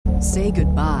Say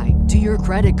goodbye to your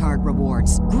credit card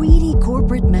rewards. Greedy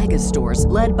corporate mega stores,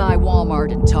 led by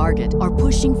Walmart and Target, are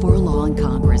pushing for a law in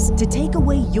Congress to take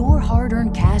away your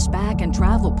hard-earned cash back and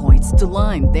travel points to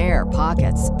line their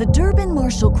pockets. The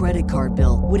Durbin-Marshall credit card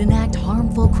bill would enact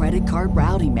harmful credit card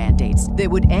routing mandates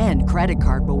that would end credit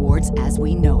card rewards as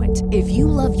we know it. If you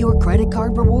love your credit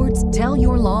card rewards, tell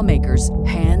your lawmakers,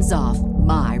 hands off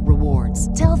my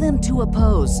rewards. Tell them to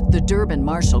oppose the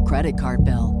Durbin-Marshall credit card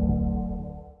bill.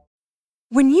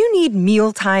 When you need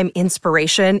mealtime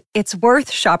inspiration, it's worth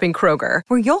shopping Kroger,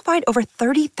 where you'll find over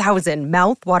 30,000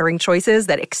 mouth-watering choices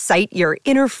that excite your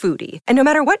inner foodie. And no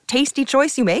matter what tasty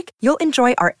choice you make, you'll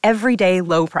enjoy our everyday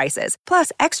low prices,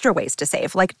 plus extra ways to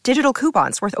save, like digital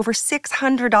coupons worth over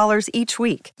 $600 each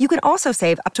week. You can also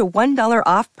save up to $1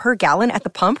 off per gallon at the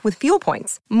pump with fuel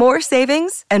points. More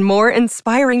savings and more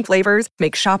inspiring flavors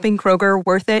make shopping Kroger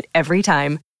worth it every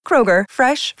time. Kroger,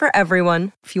 fresh for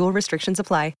everyone. Fuel restrictions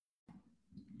apply.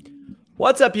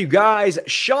 What's up, you guys?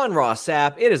 Sean Ross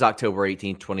Sapp. It is October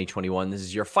 18th, 2021. This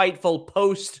is your Fightful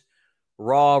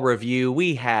post-Raw review.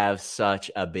 We have such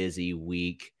a busy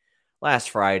week. Last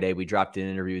Friday, we dropped an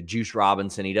interview with Juice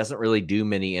Robinson. He doesn't really do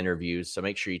many interviews, so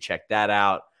make sure you check that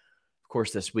out. Of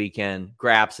course, this weekend,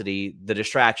 Grapsody, the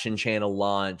Distraction channel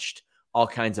launched, all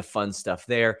kinds of fun stuff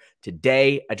there.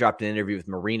 Today, I dropped an interview with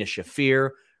Marina Shafir,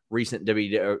 recent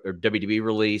WWE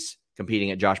release,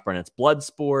 competing at Josh Barnett's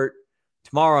Bloodsport.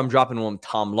 Tomorrow, I'm dropping one with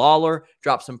Tom Lawler.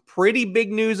 Drop some pretty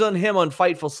big news on him on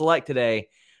Fightful Select today.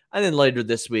 And then later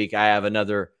this week, I have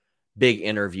another big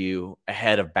interview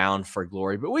ahead of Bound for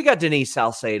Glory. But we got Denise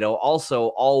Salcedo also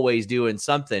always doing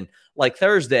something. Like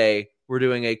Thursday, we're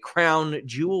doing a Crown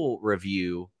Jewel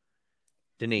review.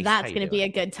 Denise, that's going to be a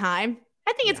good time.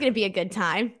 I think it's going to be a good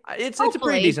time. It's a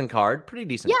pretty decent card.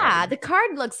 Yeah, the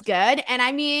card looks good. And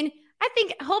I mean, I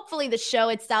think hopefully the show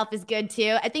itself is good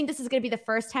too. I think this is going to be the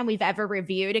first time we've ever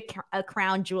reviewed a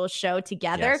Crown Jewel show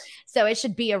together. Yes. So it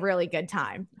should be a really good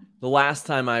time. The last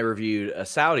time I reviewed a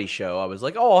Saudi show, I was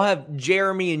like, oh, I'll have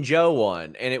Jeremy and Joe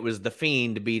on. And it was The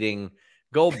Fiend beating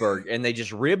Goldberg. And they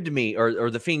just ribbed me, or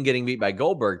The Fiend getting beat by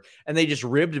Goldberg. And they just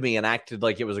ribbed me and acted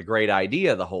like it was a great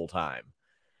idea the whole time.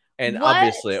 And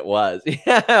obviously it was.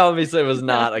 Yeah, obviously it was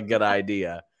not a good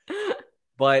idea.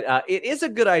 But it is a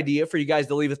good idea for you guys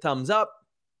to leave a thumbs up,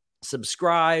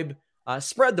 subscribe,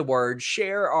 spread the word,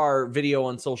 share our video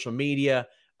on social media.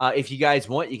 If you guys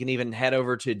want, you can even head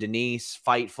over to Denise,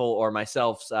 Fightful, or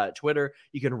myself's Twitter.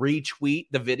 You can retweet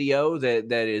the video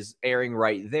that is airing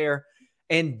right there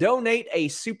and donate a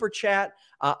super chat.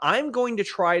 I'm going to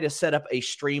try to set up a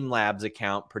Streamlabs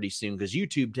account pretty soon because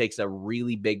YouTube takes a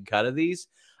really big cut of these.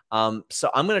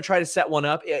 So I'm going to try to set one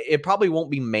up. It probably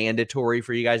won't be mandatory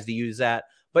for you guys to use that.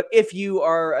 But if you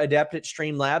are adept at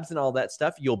Streamlabs and all that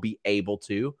stuff, you'll be able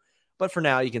to. But for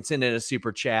now, you can send in a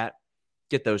super chat,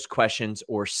 get those questions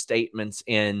or statements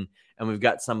in, and we've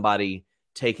got somebody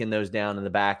taking those down in the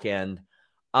back end.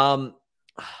 The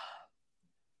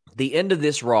end of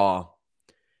this Raw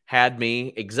had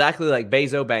me exactly like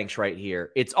Bezo Banks right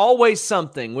here. It's always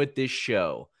something with this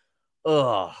show.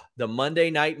 The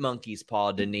Monday Night Monkeys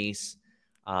paw, Denise.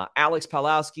 Alex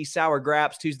Palowski, Sour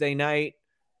Graps, Tuesday night.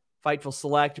 Fightful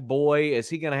Select, boy, is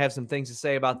he going to have some things to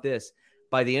say about this.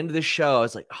 By the end of the show, I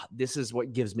was like, this is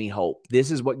what gives me hope. This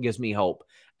is what gives me hope.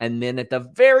 And then at the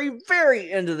very,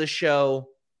 very end of the show,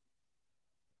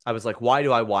 I was like, why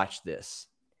do I watch this?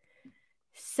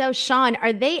 So, Sean,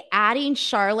 are they adding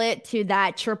Charlotte to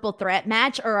that triple threat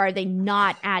match, or are they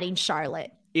not adding Charlotte?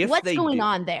 What's going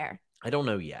on there? I don't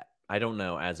know yet. I don't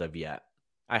know as of yet.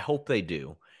 I hope they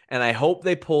do. And I hope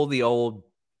they pull the old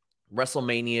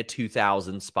WrestleMania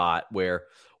 2000 spot where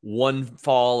one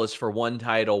fall is for one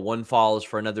title, one fall is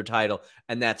for another title,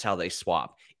 and that's how they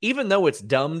swap. Even though it's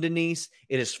dumb, Denise,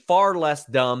 it is far less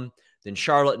dumb than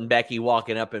Charlotte and Becky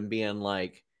walking up and being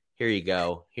like, here you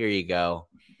go, here you go.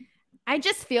 I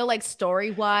just feel like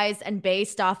story-wise and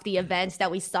based off the events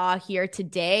that we saw here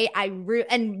today,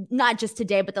 and not just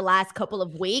today, but the last couple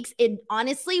of weeks, it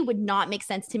honestly would not make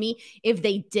sense to me if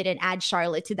they didn't add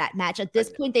Charlotte to that match. At this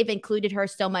point, they've included her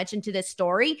so much into this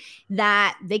story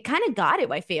that they kind of got it,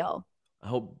 I feel. I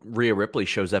hope Rhea Ripley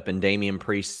shows up in Damian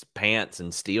Priest's pants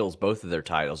and steals both of their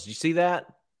titles. Did you see that?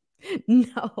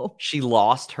 No. She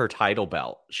lost her title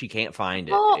belt. She can't find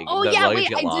it.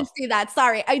 I did see that.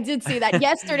 Sorry, I did see that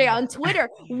yesterday on Twitter.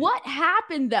 What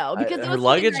happened though? Because her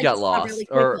luggage got lost,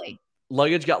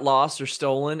 luggage got lost or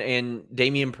stolen, and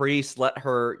Damian Priest let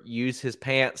her use his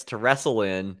pants to wrestle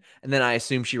in, and then I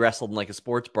assume she wrestled in like a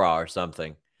sports bra or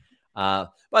something. By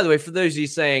the way, for those of you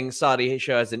saying Saudi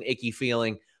show has an icky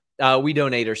feeling, we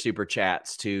donate our super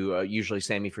chats to usually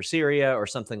Sammy for Syria or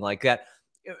something like that.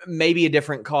 maybe a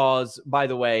different cause. By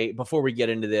the way, before we get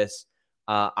into this,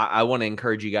 I want to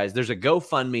encourage you guys. There's a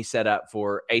GoFundMe set up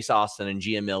for Ace Austin and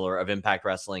Gia Miller of Impact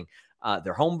Wrestling.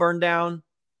 Their home burned down.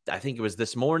 I think it was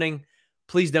this morning.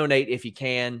 Please donate if you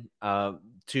can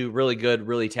to really good,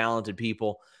 really talented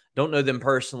people. Don't know them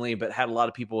personally, but had a lot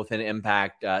of people within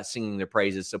Impact singing their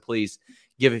praises. So please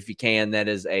give if you can. That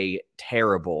is a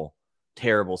terrible,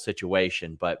 terrible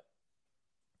situation. But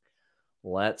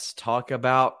let's talk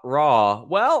about Raw.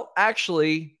 Well,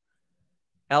 actually,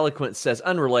 Eloquent says,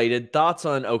 unrelated, thoughts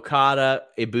on Okada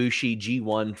Ibushi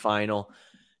G1 final.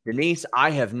 Denise,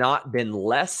 I have not been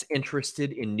less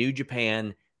interested in New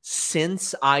Japan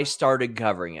since I started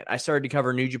covering it. I started to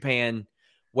cover New Japan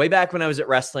way back when I was at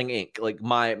Wrestling Inc. Like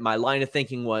my line of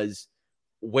thinking was,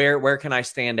 where can I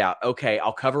stand out? Okay,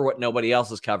 I'll cover what nobody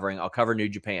else is covering. I'll cover New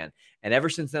Japan. And ever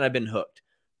since then, I've been hooked.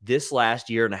 This last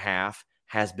year and a half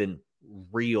has been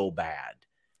real bad.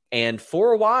 And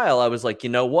for a while, I was like, you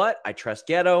know what? I trust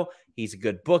Geto. He's a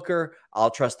good booker.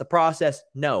 I'll trust the process.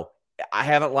 No, I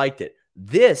haven't liked it.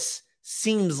 This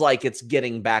seems like it's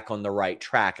getting back on the right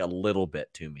track a little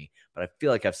bit to me. But I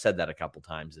feel like I've said that a couple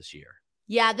times this year.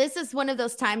 Yeah, this is one of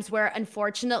those times where,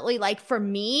 unfortunately, like for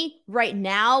me right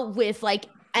now with like,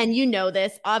 and you know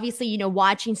this, obviously, you know,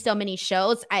 watching so many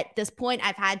shows at this point,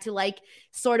 I've had to like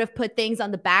sort of put things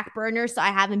on the back burner. So I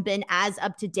haven't been as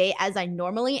up to date as I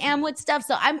normally am with stuff.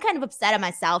 So I'm kind of upset at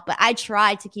myself, but I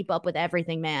try to keep up with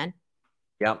everything, man.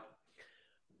 Yep.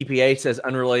 EPA says,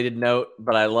 unrelated note,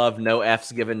 but I love no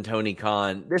F's given Tony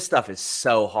Khan. This stuff is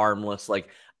so harmless. Like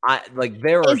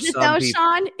there are some people.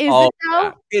 Sean? Is it though?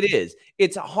 Yeah, it is.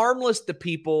 It's harmless to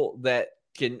people that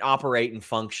can operate and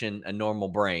function a normal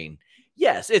brain.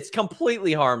 Yes, it's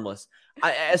completely harmless.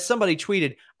 As somebody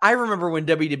tweeted, I remember when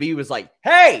WWE was like,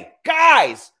 hey,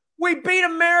 guys, we beat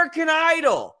American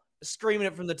Idol, screaming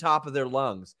it from the top of their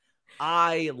lungs.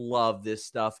 I love this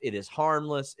stuff. It is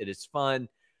harmless. It is fun.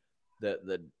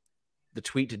 The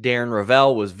tweet to Darren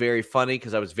Ravel was very funny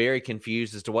because I was very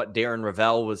confused as to what Darren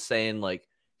Ravel was saying, like,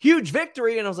 huge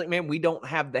victory. And I was like, man, we don't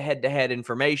have the head-to-head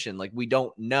information. Like, we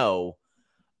don't know.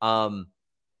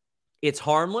 It's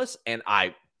harmless. And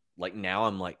now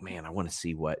I'm like, man, I want to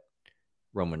see what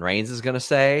Roman Reigns is going to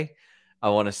say. I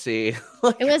want to see.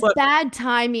 It was bad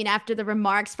timing after the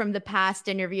remarks from the past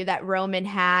interview that Roman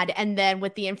had. And then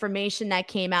with the information that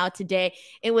came out today,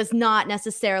 it was not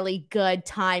necessarily good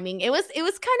timing. It was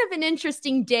kind of an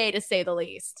interesting day, to say the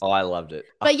least. Oh, I loved it.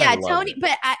 But yeah, Tony,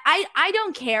 but I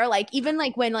don't care. Like, even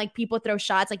like when like people throw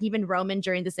shots, like even Roman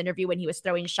during this interview when he was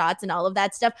throwing shots and all of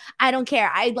that stuff, I don't care.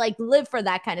 I like live for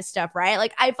that kind of stuff, right?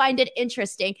 Like, I find it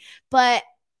interesting, but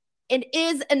it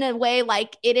is in a way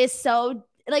like it is so.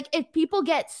 Like, if people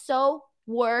get so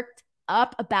worked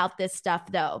up about this stuff,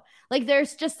 though, like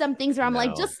there's just some things where I'm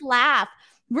like, just laugh,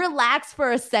 relax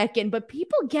for a second. But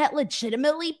people get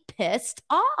legitimately pissed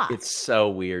off. It's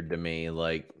so weird to me.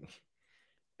 Like,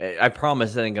 I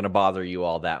promise it ain't going to bother you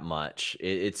all that much.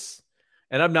 And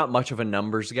I'm not much of a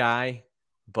numbers guy,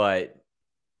 but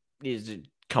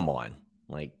come on.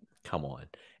 Like, come on.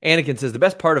 Anakin says, the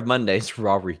best part of Monday's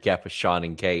Raw recap with Sean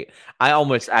and Kate. I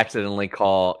almost accidentally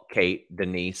call Kate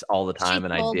Denise all the time,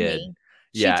 and I did.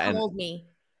 She told me.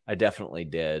 I definitely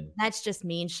did. That's just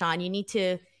mean, Sean. You need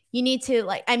to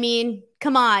like, I mean,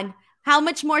 come on. How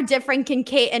much more different can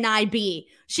Kate and I be?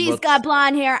 She's got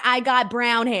blonde hair. I got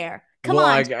brown hair. Come on,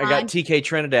 I got TK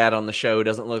Trinidad on the show.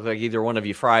 Doesn't look like either one of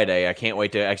you Friday. I can't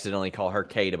wait to accidentally call her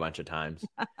Kate a bunch of times.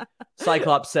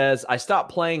 Cyclops says, I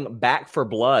stopped playing Back for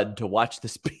Blood to watch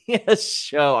this BS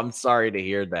show. I'm sorry to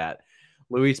hear that.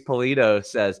 Luis Polito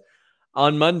says,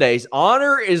 on Mondays,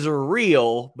 honor is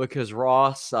real because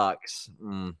Raw sucks.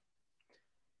 Ron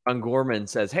Gorman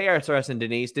says, hey, RSRS and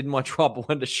Denise, didn't watch Raw, but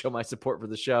wanted to show my support for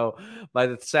the show. By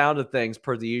the sound of things,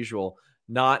 per the usual,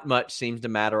 not much seems to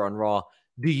matter on Raw.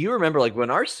 Do you remember, like, when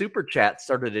our super chat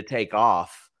started to take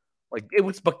off, like, it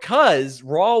was because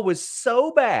Raw was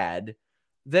so bad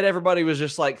that everybody was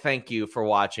just like, thank you for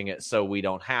watching it so we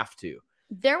don't have to.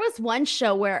 There was one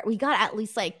show where we got at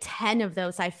least like 10 of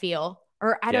those, I feel.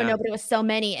 Or I don't know, but it was so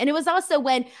many. And it was also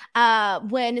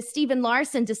when Steven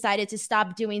Larson decided to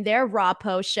stop doing their Raw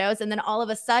post shows. And then all of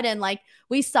a sudden, like,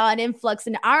 we saw an influx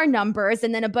in our numbers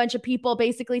and then a bunch of people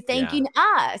basically thanking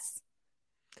us.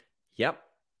 Yep.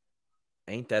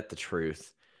 Ain't that the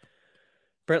truth?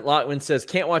 Brent Lockman says,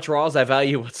 can't watch Raws. I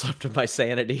value what's left of my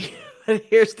sanity. And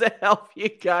here's to help you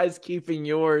guys keeping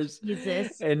yours.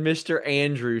 Jesus. And Mr.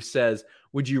 Andrew says,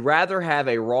 would you rather have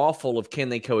a Raw full of can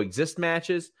they coexist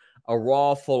matches, a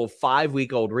Raw full of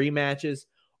 5-week-old rematches,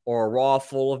 or a Raw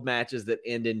full of matches that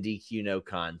end in DQ no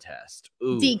contest?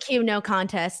 Ooh. DQ no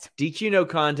contest. DQ no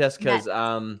contest because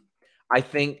I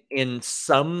think in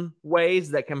some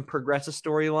ways that can progress a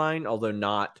storyline, although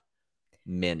not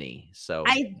many. So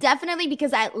I definitely,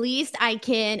 because at least I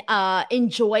can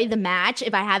enjoy the match.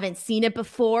 If I haven't seen it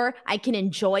before, I can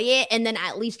enjoy it and then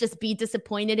at least just be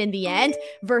disappointed in the end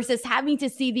versus having to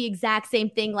see the exact same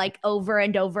thing like over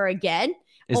and over again.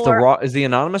 is the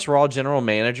anonymous Raw general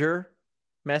manager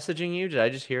messaging you? Did I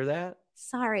just hear that?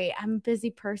 Sorry, I'm a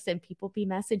busy person. People be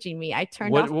messaging me. I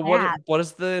turned What off my app. what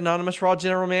does the anonymous Raw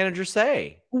general manager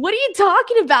say? What are you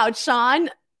talking about, Sean?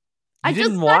 You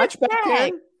didn't watch back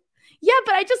then? Yeah,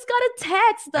 but I just got a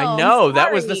text though. I know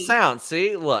that was the sound.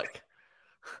 See, look.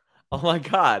 Oh my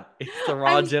God, it's the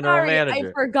Raw general manager.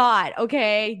 I forgot.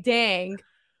 Okay, dang.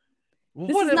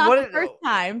 This is not the first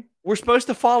time. We're supposed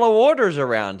to follow orders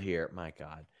around here. My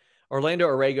God. Orlando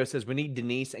Orrego says we need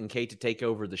Denise and Kate to take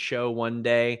over the show one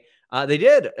day. They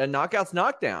did a Knockouts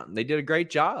Knockdown. They did a great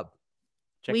job.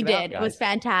 We did. It was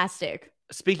fantastic.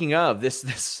 Speaking of, this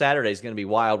Saturday is going to be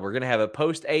wild. We're going to have a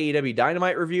post AEW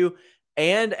Dynamite review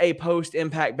and a post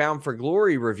Impact Bound for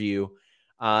Glory review.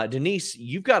 Denise,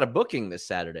 you've got a booking this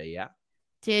Saturday, yeah?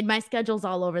 Dude, my schedule's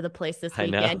all over the place this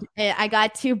weekend. I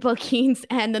got 2 bookings,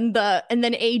 and then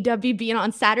AEW being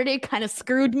on Saturday kind of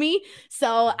screwed me.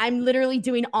 So I'm literally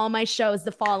doing all my shows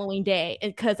the following day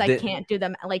because I can't do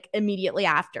them like immediately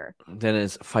after. Then,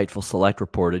 as Fightful Select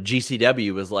reported,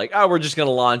 GCW was like, "Oh, we're just going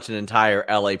to launch an entire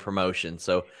LA promotion."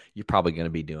 So you're probably going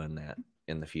to be doing that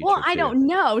in the future. Well, I don't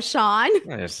know, Sean.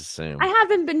 I just assume I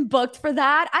haven't been booked for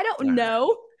that. I don't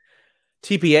know.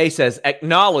 TPA says,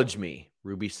 "Acknowledge me."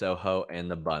 Ruby Soho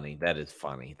and the bunny. That is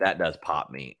funny. That does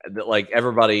pop me. Like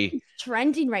everybody. It's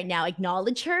trending right now.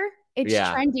 Acknowledge her. It's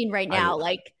trending right now.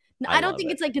 I don't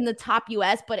think it's like in the top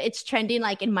US, but it's trending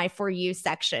like in my For You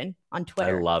section on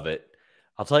Twitter. I love it.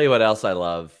 I'll tell you what else I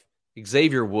love.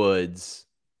 Xavier Woods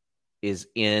is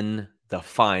in the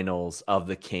finals of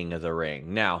the King of the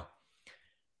Ring. Now,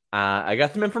 I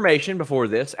got some information before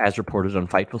this, as reported on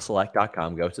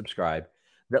FightfulSelect.com. Go subscribe.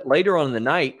 That later on in the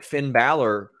night, Finn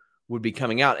Balor would be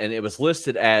coming out, and it was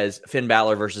listed as Finn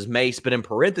Balor versus Mace, but in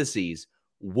parentheses,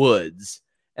 Woods.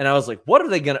 And I was like, what are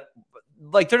they going to,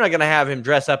 like, they're not going to have him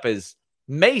dress up as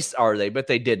Mace, are they? But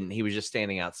they didn't. He was just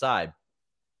standing outside.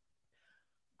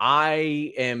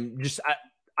 I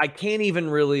can't even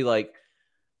really, like,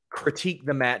 critique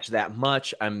the match that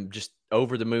much. I'm just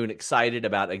over the moon excited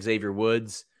about Xavier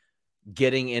Woods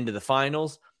getting into the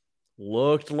finals.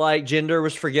 Looked like Jinder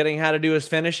was forgetting how to do his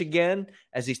finish again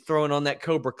as he's throwing on that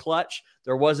Cobra clutch.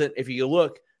 There wasn't, if you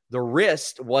look, the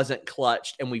wrist wasn't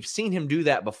clutched, and we've seen him do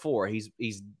that before. He's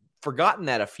forgotten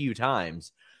that a few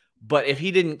times. But if he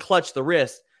didn't clutch the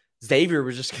wrist, Xavier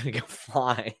was just going to go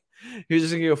flying. He was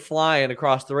just going to go flying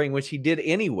across the ring, which he did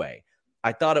anyway.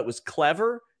 I thought it was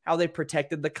clever how they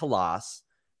protected the Colossus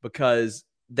because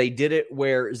they did it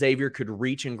where Xavier could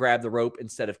reach and grab the rope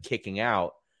instead of kicking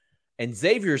out. And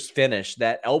Xavier's finish,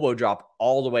 that elbow drop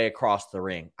all the way across the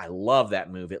ring. I love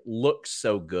that move. It looks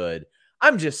so good.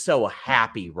 I'm just so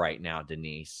happy right now,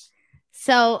 Denise.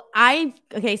 So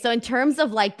in terms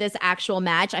of like this actual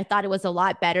match, I thought it was a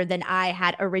lot better than I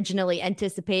had originally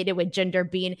anticipated with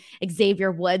Jinder being Xavier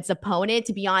Woods' opponent.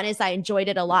 To be honest, I enjoyed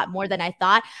it a lot more than I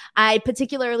thought. I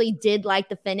particularly did like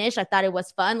the finish. I thought it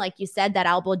was fun. Like you said, that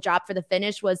elbow drop for the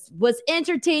finish was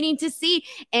entertaining to see.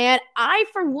 And I,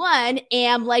 for one,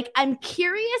 I'm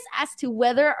curious as to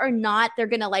whether or not they're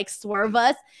going to like swerve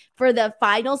us for the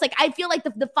finals. Like, I feel like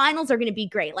the finals are going to be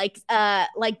great. Like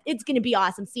it's going to be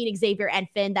awesome seeing Xavier and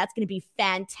Finn. That's going to be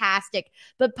fantastic.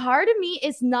 But part of me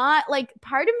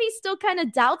still kind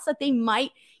of doubts that they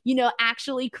might,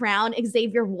 actually crown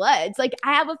Xavier Woods. Like,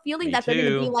 I have a feeling that they're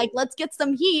going to be like, let's get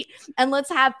some heat and let's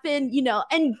have Finn,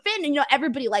 and Finn,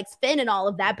 everybody likes Finn and all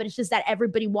of that, but it's just that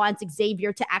everybody wants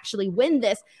Xavier to actually win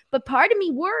this. But part of me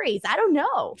worries. I don't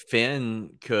know.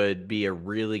 Finn could be a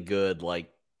really good,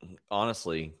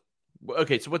 honestly.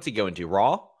 Okay, so what's he going to?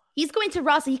 Raw? He's going to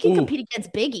Raw, so he can compete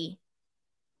against Biggie.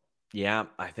 Yeah,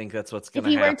 I think that's what's going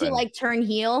to happen. If he were to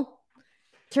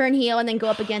turn heel and then go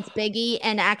up against Biggie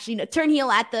and actually turn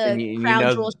heel at the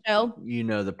Crown Jewel show. You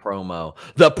know the promo.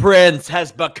 The prince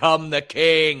has become the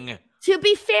king. To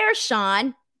be fair,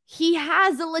 Sean, he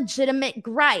has a legitimate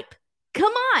gripe.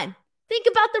 Come on. Think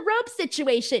about the rope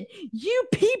situation. You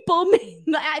people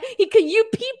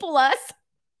us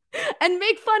and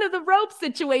make fun of the rope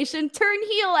situation, turn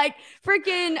heel like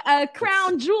freaking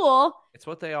Crown Jewel. It's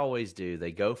what they always do.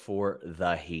 They go for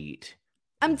the heat.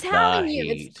 I'm telling you,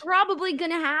 it's probably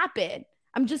going to happen.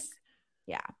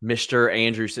 Mr.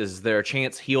 Andrew says, is there a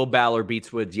chance heel Balor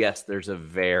beats Woods? Yes, there's a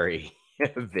very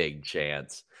big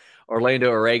chance.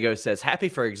 Orlando Orrego says, happy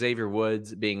for Xavier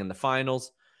Woods being in the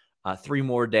finals. 3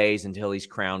 more days until he's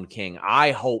crowned king.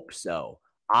 I hope so.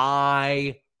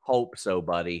 I hope so,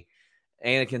 buddy.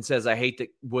 Anakin says, I hate that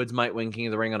Woods might win King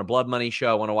of the Ring on a Blood Money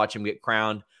show. I want to watch him get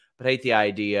crowned, but hate the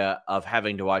idea of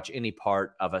having to watch any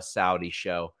part of a Saudi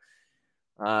show.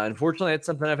 Unfortunately, that's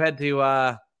something I've had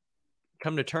to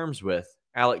come to terms with.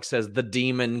 Alex says, the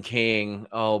Demon King.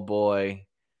 Oh, boy.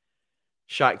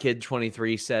 Shot Kid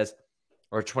 23 says,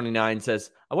 or 29 says,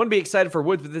 I wouldn't be excited for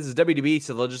Woods, but this is WWE,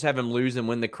 so they'll just have him lose and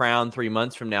win the crown 3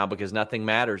 months from now because nothing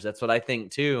matters. That's what I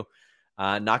think, too.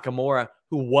 Nakamura,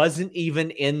 who wasn't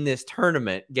even in this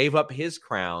tournament, gave up his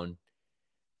crown,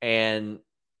 and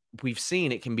we've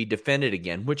seen it can be defended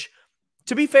again, which,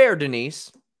 to be fair,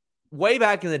 Denise, way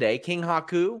back in the day, King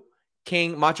Haku,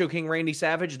 Macho King Randy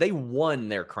Savage, they won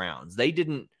their crowns. They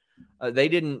didn't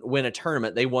win a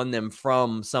tournament. They won them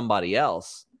from somebody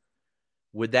else.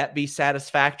 Would that be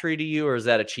satisfactory to you, or is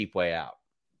that a cheap way out?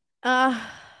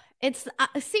 It's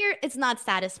not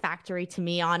satisfactory to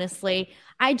me, honestly.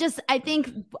 I think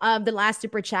the last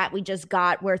super chat we just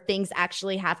got where things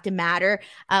actually have to matter.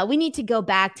 We need to go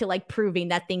back to like proving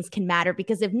that things can matter,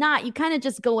 because if not, you kind of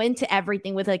just go into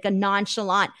everything with like a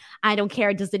nonchalant, I don't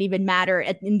care, does it even matter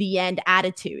in the end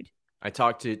attitude. I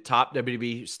talk to top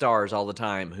WWE stars all the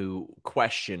time who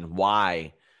question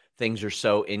why things are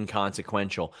so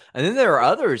inconsequential. And then there are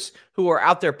others who are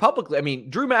out there publicly. I mean,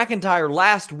 Drew McIntyre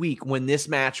last week when this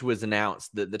match was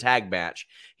announced, the tag match,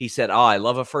 he said, I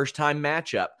love a first-time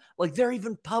matchup. Like, they're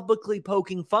even publicly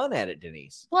poking fun at it,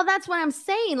 Denise. Well, that's what I'm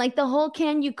saying. Like, the whole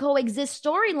can you coexist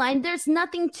storyline, there's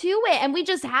nothing to it. And we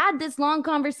just had this long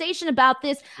conversation about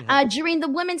this during the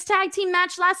women's tag team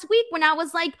match last week when I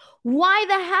was like, why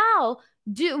the hell?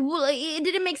 It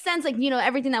didn't make sense, like,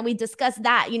 everything that we discussed,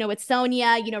 that with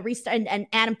Sonya, restart and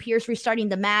Adam Pearce restarting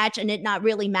the match and it not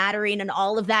really mattering and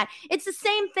all of that. It's the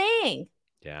same thing.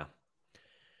 Yeah.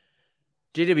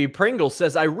 JW Pringle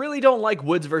says, I really don't like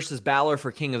Woods versus Balor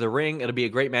for King of the Ring. It'll be a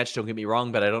great match, don't get me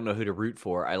wrong, but I don't know who to root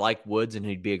for. I like Woods and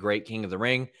he'd be a great King of the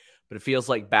Ring, but it feels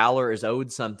like Balor is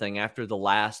owed something after the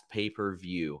last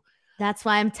pay-per-view. That's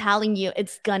why I'm telling you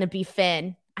it's gonna be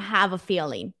Finn. I have a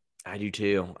feeling. I do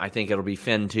too. I think it'll be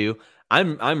Finn too.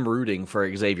 I'm rooting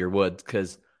for Xavier Woods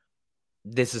because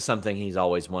this is something he's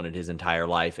always wanted his entire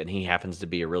life, and he happens to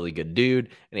be a really good dude,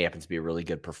 and he happens to be a really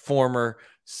good performer.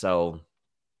 So,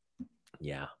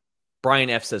 yeah. Brian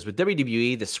F. says, with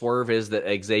WWE, the swerve is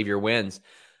that Xavier wins.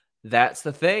 That's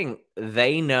the thing.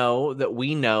 They know that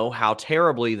we know how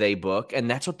terribly they book, and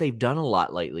that's what they've done a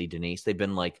lot lately, Denise. They've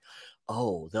been like,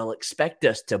 oh, they'll expect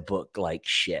us to book like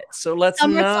shit, so let's not.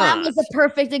 SummerSlam was a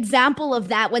perfect example of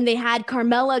that when they had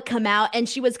Carmella come out and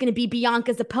she was going to be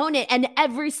Bianca's opponent, and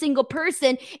every single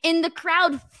person in the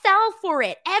crowd fell for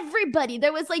it. Everybody.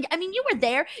 There was like, I mean, you were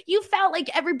there. You felt like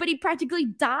everybody practically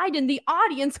died in the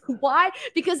audience. Why?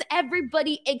 Because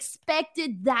everybody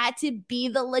expected that to be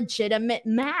the legitimate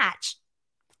match.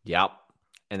 Yep.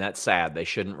 And that's sad. They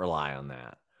shouldn't rely on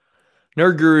that.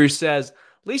 Nerd Guru says,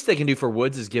 least they can do for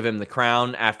Woods is give him the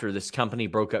crown after this company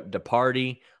broke up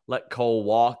Departy, let Cole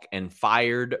walk, and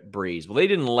fired Breeze. Well, they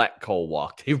didn't let Cole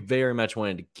walk. They very much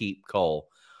wanted to keep Cole.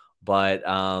 But,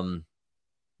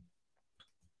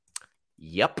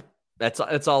 yep.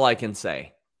 That's all I can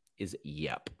say is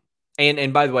yep.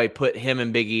 And by the way, put him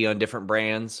and Big E on different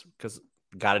brands because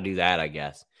got to do that, I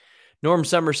guess. Norm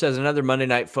Summer says another Monday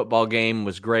Night Football game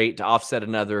was great to offset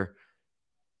another.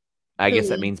 I guess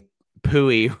that means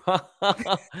Pooey.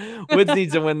 Woods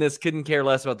needs to win this. Couldn't care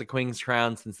less about the Queen's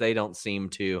crown since they don't seem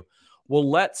to. Well,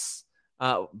 let's,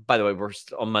 by the way, we're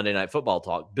on Monday Night Football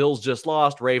talk. Bills just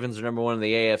lost. Ravens are number one in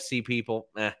the AFC, people.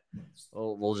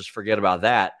 We'll just forget about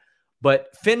that.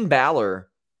 But Finn Balor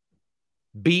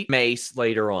beat Mace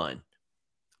later on.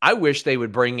 I wish they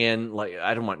would bring in, like,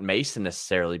 I don't want Mace to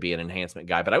necessarily be an enhancement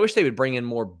guy, but I wish they would bring in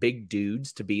more big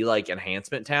dudes to be like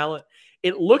enhancement talent.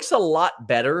 It looks a lot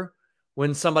better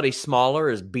when somebody smaller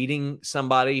is beating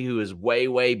somebody who is way,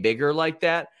 way bigger like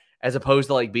that, as opposed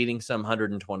to like beating some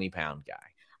 120-pound guy.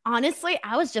 Honestly,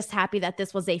 I was just happy that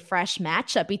this was a fresh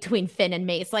matchup between Finn and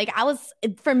Mace. Like,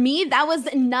 for me, that was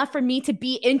enough for me to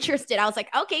be interested. I was like,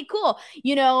 okay, cool.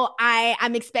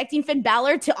 I'm expecting Finn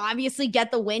Balor to obviously get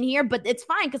the win here, but it's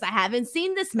fine because I haven't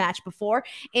seen this match before.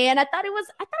 And I thought it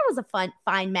was a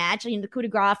fine match. I mean, the coup de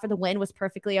grace for the win was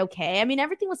perfectly okay. I mean,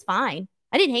 everything was fine.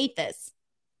 I didn't hate this.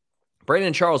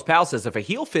 Brandon Charles Powell says if a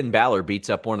heel Finn Balor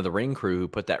beats up one of the ring crew who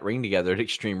put that ring together at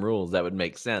Extreme Rules, that would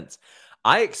make sense.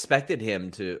 I expected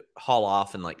him to haul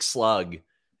off and like slug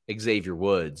Xavier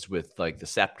Woods with like the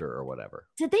scepter or whatever.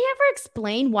 Did they ever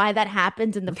explain why that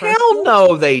happened in the first Hell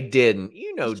no, they didn't.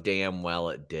 You know damn well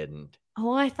it didn't.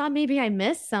 Oh, I thought maybe I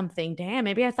missed something. Damn,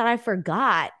 maybe I thought I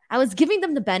forgot. I was giving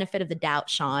them the benefit of the doubt,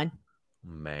 Sean.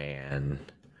 Man.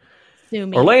 Sue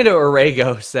me. Orlando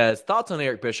Orrego says, thoughts on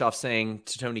Eric Bischoff saying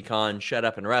to Tony Khan, shut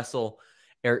up and wrestle.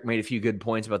 Eric made a few good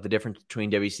points about the difference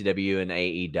between WCW and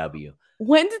AEW.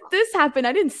 When did this happen?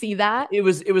 I didn't see that. It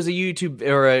was a YouTube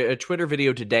or a Twitter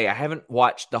video today. I haven't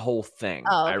watched the whole thing.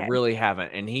 Oh, okay. I really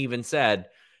haven't. And he even said,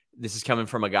 this is coming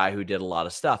from a guy who did a lot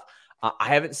of stuff. I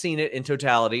haven't seen it in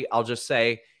totality. I'll just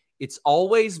say it's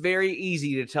always very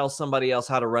easy to tell somebody else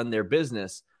how to run their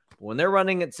business. When they're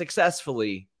running it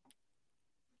successfully,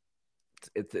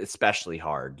 it's especially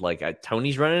hard. Like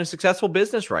Tony's running a successful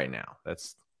business right now.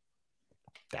 That's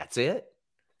it.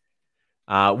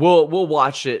 We'll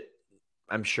watch it,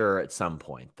 I'm sure, at some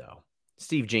point, though.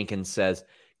 Steve Jenkins says,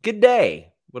 good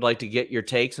day. Would like to get your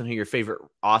takes on who your favorite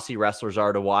Aussie wrestlers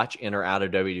are to watch in or out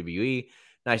of WWE.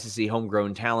 Nice to see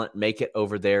homegrown talent make it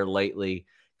over there lately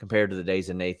compared to the days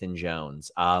of Nathan Jones.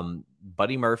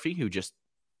 Buddy Murphy, who just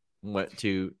went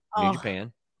to New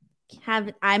Japan.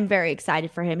 I'm very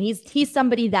excited for him. He's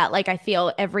somebody that, like, I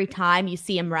feel every time you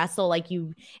see him wrestle, like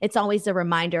it's always a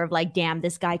reminder of like, damn,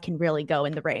 this guy can really go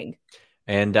in the ring.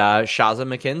 And Shaza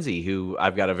McKenzie, who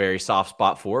I've got a very soft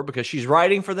spot for because she's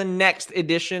writing for the next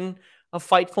edition of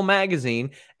Fightful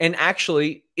magazine. And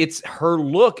actually, it's her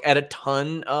look at a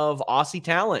ton of Aussie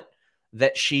talent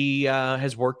that she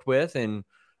has worked with and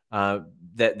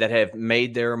that have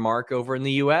made their mark over in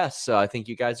the U.S. So I think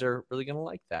you guys are really going to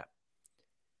like that.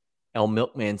 El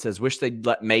Milkman says, wish they'd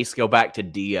let Mace go back to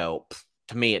Dio.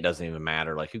 To me, it doesn't even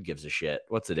matter. Like, who gives a shit?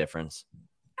 What's the difference?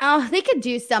 Oh, they could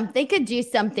do something. They could do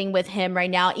something with him right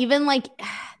now. Even like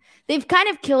they've kind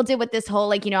of killed it with this whole,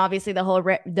 like, you know, obviously the whole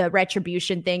the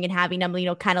retribution thing and having them, you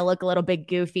know, kind of look a little bit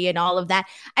goofy and all of that.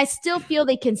 I still feel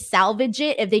they can salvage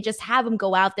it if they just have them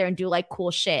go out there and do like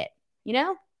cool shit, you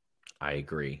know? I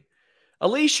agree.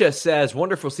 Alicia says,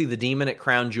 wonderful to see the Demon at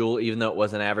Crown Jewel, even though it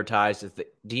wasn't advertised. If the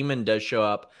Demon does show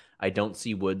up, I don't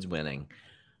see Woods winning.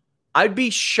 I'd be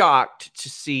shocked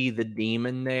to see the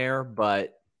Demon there,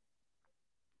 but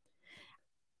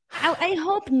I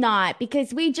hope not,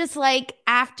 because we just, like,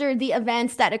 after the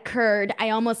events that occurred, I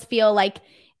almost feel like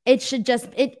it should just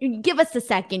give us a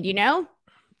second, you know?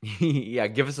 Yeah,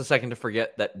 give us a second to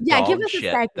forget that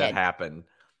shit that happened.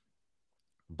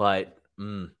 But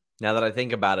now that I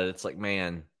think about it, it's like,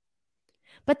 man.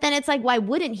 But then it's like, why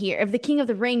wouldn't he? If the King of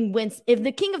the Ring wins, winning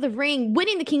the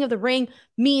King of the Ring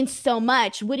means so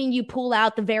much, wouldn't you pull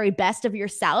out the very best of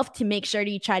yourself to make sure that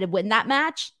you try to win that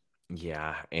match?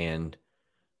 Yeah, and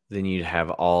then you'd have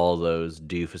all those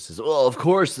doofuses. Well, of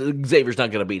course, Xavier's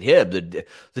not going to beat him. The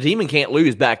Demon can't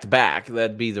lose back to back.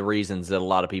 That'd be the reasons that a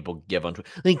lot of people give on.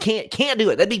 They can't do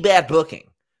it. That'd be bad booking.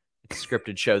 It's a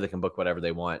scripted show that can book whatever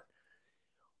they want.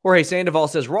 Jorge Sandoval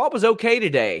says, Raw was okay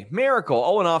today. Miracle.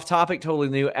 Oh, and off topic, totally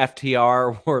new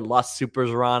FTR or Las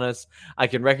Supersranas. I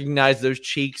can recognize those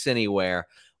cheeks anywhere.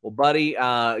 Well, buddy,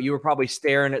 you were probably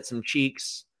staring at some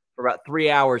cheeks for about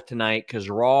 3 hours tonight because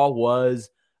Raw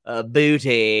was a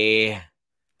booty.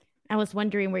 I was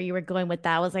wondering where you were going with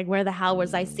that. I was like, where the hell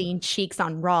was I seeing cheeks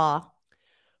on Raw?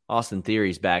 Austin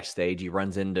Theory's backstage. He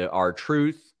runs into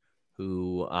R-Truth,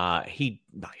 who I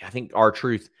think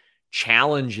R-Truth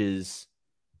challenges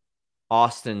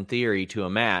Austin Theory to a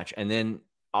match, and then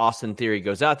Austin Theory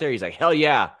goes out there. He's like, hell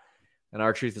yeah. And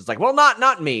R-Truth is like, well,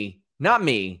 not me.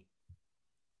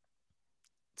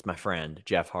 It's my friend,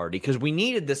 Jeff Hardy, because we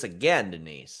needed this again,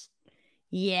 Denise.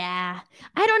 Yeah,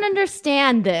 I don't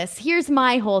understand this. Here's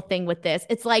my whole thing with this.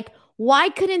 It's like, why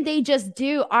couldn't they just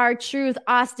do R-Truth,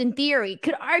 Austin Theory?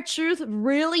 Could R-Truth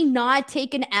really not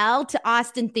take an L to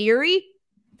Austin Theory?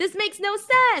 This makes no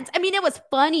sense. I mean, it was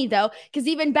funny though, because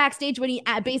even backstage when he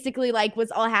basically like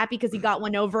was all happy because he got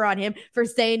one over on him for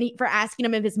asking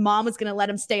him if his mom was going to let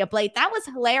him stay up late. That was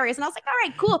hilarious. And I was like, all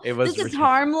right, cool. This is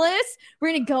harmless. We're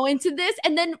going to go into this.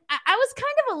 And then I was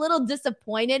kind of a little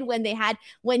disappointed when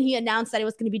he announced that it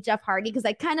was going to be Jeff Hardy, because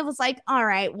I kind of was like, all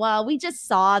right, well, we just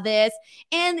saw this.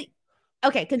 And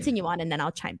okay, continue on, and then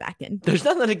I'll chime back in. There's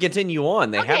nothing to continue on.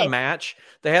 They had a match.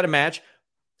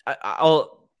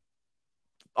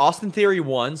 Austin Theory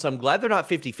won, so I'm glad they're not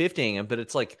 50-50ing him, but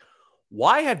it's like,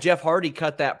 why have Jeff Hardy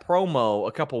cut that promo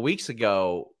a couple weeks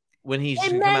ago when he's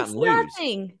just going to come out and lose?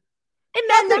 Nothing.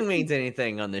 Nothing means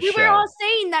anything on this show. We were all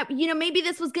saying that, you know, maybe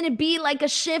this was going to be like a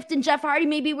shift in Jeff Hardy.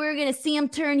 Maybe we were going to see him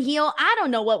turn heel. I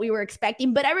don't know what we were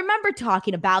expecting, but I remember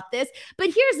talking about this.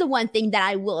 But here's the one thing that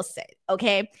I will say,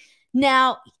 okay?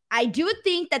 Now, I do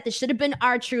think that this should have been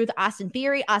R-Truth, Austin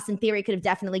Theory. Austin Theory could have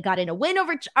definitely gotten a win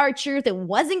over R-Truth. It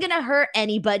wasn't going to hurt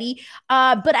anybody.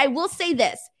 But I will say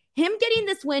this. Him getting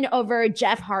this win over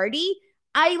Jeff Hardy,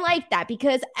 I like that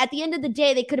because at the end of the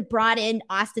day, they could have brought in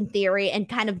Austin Theory and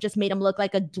kind of just made him look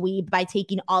like a dweeb by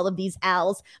taking all of these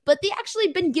L's, but they actually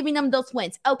been giving them those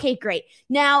wins. Okay, great.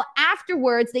 Now,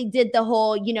 afterwards, they did the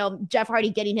whole, Jeff Hardy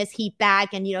getting his heat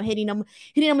back and, hitting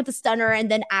him with the stunner.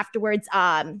 And then afterwards,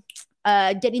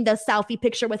 getting the selfie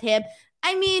picture with him.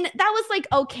 I mean, that was like,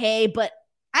 okay, but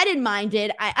I didn't mind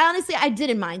it. I honestly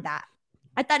didn't mind that.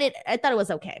 I thought it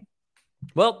was okay.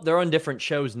 Well, they're on different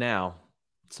shows now,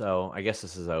 so I guess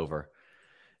this is over.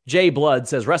 Jay Blood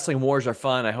says, wrestling wars are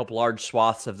fun. I hope large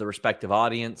swaths of the respective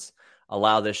audience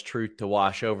allow this truth to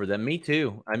wash over them. Me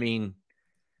too. I mean,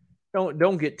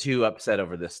 don't get too upset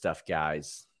over this stuff,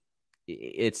 guys.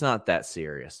 It's not that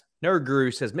serious. Nerd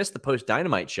Guru says, missed the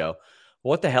post-Dynamite show.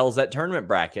 What the hell is that tournament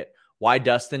bracket? Why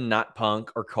Dustin, not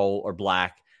Punk or Cole or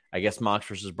Black? I guess Mox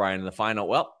versus Bryan in the final.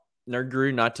 Well, Nerd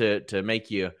Guru, not to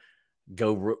make you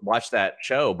go watch that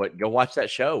show, but go watch that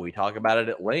show. We talk about it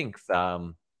at length.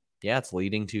 It's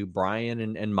leading to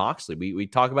Bryan and Moxley. We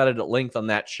talk about it at length on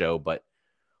that show, but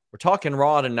we're talking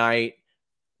Raw tonight.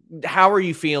 How are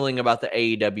you feeling about the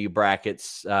AEW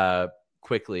brackets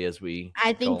quickly as we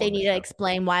I think they need to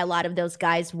explain why a lot of those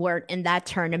guys weren't in that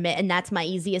tournament, and that's my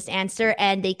easiest answer.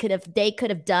 And they could have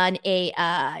done they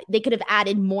could have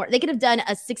added more. They could have done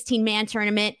a 16-man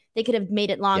tournament. They could have made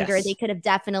it longer. Yes. They could have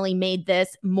definitely made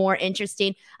this more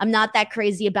interesting. I'm not that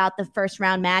crazy about the first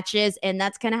round matches, and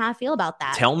that's kind of how I feel about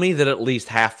that. Tell me that at least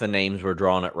half the names were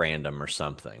drawn at random or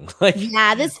something.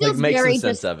 This feels make very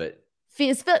some sense of it.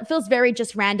 Feels very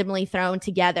just randomly thrown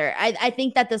together. I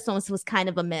think that this one was kind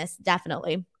of a miss,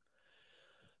 definitely.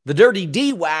 The Dirty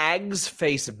D-Wags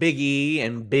face Big E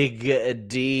and Big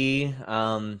D.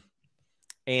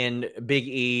 And Big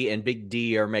E and Big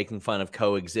D are making fun of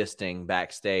coexisting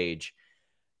backstage.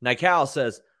 Nikhil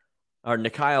says,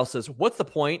 what's the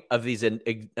point of these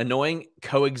annoying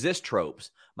coexist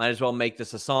tropes? Might as well make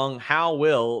this a song. How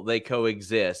will they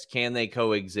coexist? Can they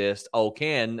coexist? Oh,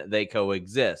 can they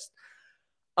coexist?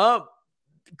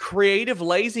 Creative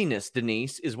laziness,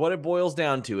 Denise, is what it boils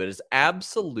down to. It is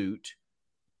absolute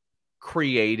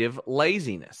creative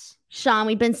laziness. Sean,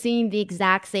 we've been seeing the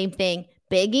exact same thing.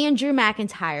 Big E and Drew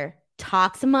McIntyre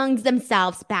talks amongst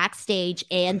themselves backstage,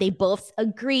 and they both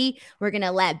agree we're going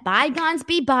to let bygones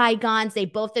be bygones. They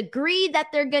both agree that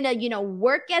they're going to,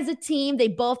 work as a team. They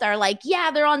both are like,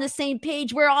 yeah, they're on the same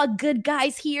page. We're all good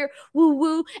guys here. Woo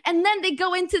woo. And then they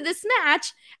go into this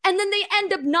match, and then they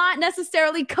end up not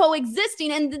necessarily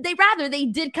coexisting. And they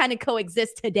did kind of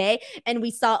coexist today. And we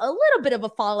saw a little bit of a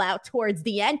fallout towards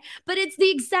the end, but it's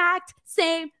the exact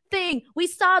same thing. We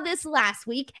saw this last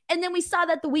week, and then we saw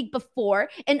that the week before,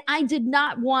 and I did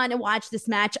not want to watch this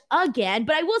match again.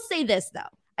 But I will say this, though.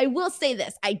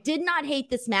 I did not hate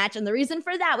this match, and the reason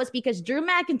for that was because Drew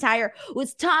McIntyre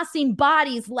was tossing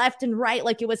bodies left and right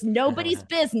like it was nobody's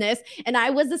business, and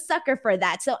I was a sucker for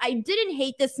that. So I didn't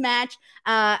hate this match,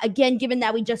 again, given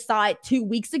that we just saw it 2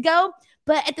 weeks ago.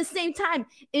 But at the same time,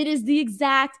 it is the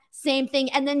exact same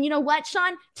thing. And then you know what,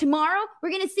 Sean? Tomorrow,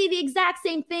 we're going to see the exact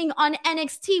same thing on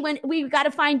NXT when we got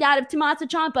to find out if Tommaso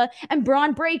Ciampa and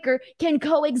Braun Breaker can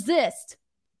coexist.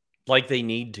 Like they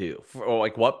need to. Or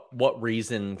like what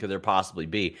reason could there possibly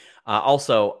be?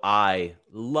 Also, I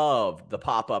love the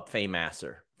pop-up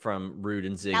Fameasser from Rude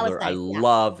and Ziggler. Nice, I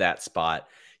love that spot.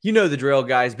 You know the drill,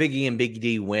 guys. Big E and Big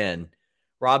D win.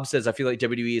 Rob says, I feel like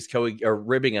WWE is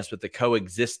ribbing us with the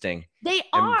coexisting. They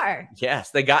are. Yes,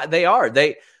 they are.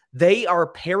 They are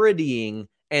parodying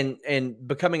and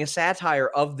becoming a satire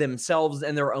of themselves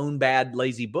and their own bad,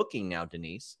 lazy booking now,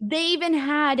 Denise. They even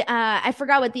had, I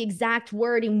forgot what the exact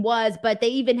wording was, but they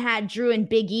even had Drew and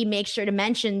Big E make sure to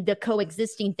mention the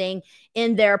coexisting thing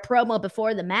in their promo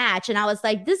before the match. And I was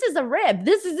like, this is a rib.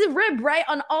 This is a rib, right?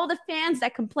 On all the fans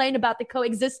that complain about the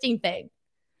coexisting thing.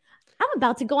 I'm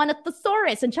about to go on a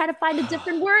thesaurus and try to find a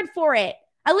different word for it.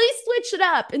 At least switch it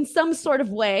up in some sort of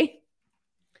way.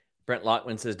 Brent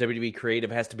Lockman says WWE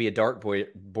creative has to be a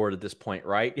dartboard at this point,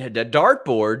 right? Yeah, the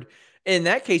dartboard. In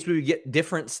that case, we would get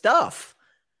different stuff.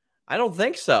 I don't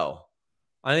think so.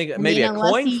 I think maybe a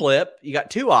coin flip. You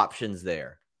got two options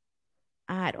there.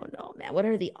 I don't know, man. What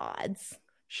are the odds?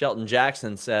 Shelton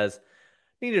Jackson says,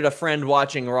 needed a friend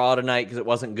watching Raw tonight because it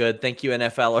wasn't good. Thank you,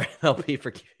 NFL or MLB,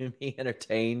 for keeping me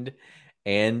entertained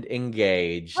and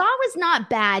engaged. Raw was not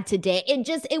bad today.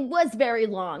 It was very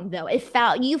long, though.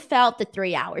 You felt the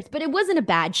 3 hours, but it wasn't a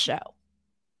bad show.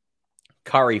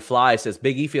 Kari Fly says,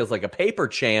 Big E feels like a paper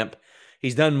champ.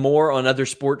 He's done more on other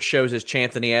sports shows as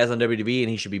champ than he has on WWE, and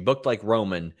he should be booked like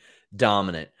Roman,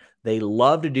 dominant. They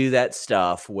love to do that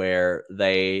stuff where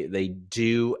they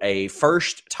do a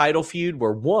first title feud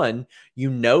where one,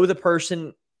 the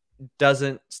person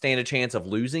doesn't stand a chance of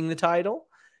losing the title,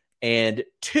 and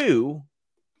 2,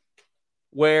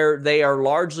 where they are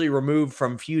largely removed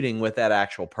from feuding with that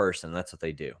actual person. That's what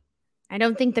they do. I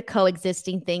don't think the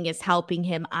coexisting thing is helping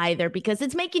him either, because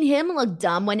it's making him look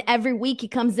dumb when every week he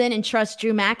comes in and trusts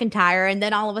Drew McIntyre, and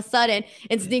then all of a sudden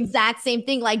it's the exact same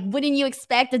thing. Like, wouldn't you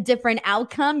expect a different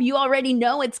outcome? You already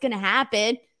know it's going to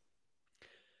happen.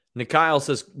 Nikyle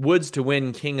says, Woods to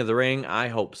win King of the Ring. I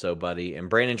hope so, buddy. And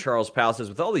Brandon Charles Powell says,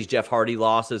 with all these Jeff Hardy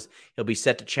losses, he'll be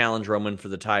set to challenge Roman for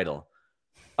the title.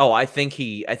 Oh, I think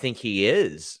he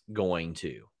is going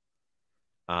to.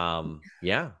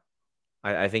 Yeah.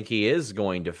 I think he is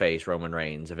going to face Roman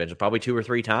Reigns eventually, probably 2 or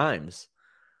 3 times.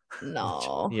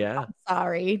 No. Yeah. I'm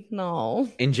sorry. No.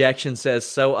 Injection says,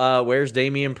 so where's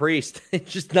Damian Priest?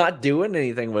 Just not doing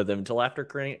anything with him until after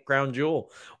Crown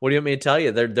Jewel. What do you want me to tell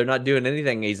you? They're not doing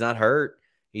anything. He's not hurt.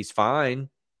 He's fine.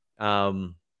 There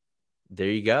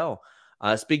you go.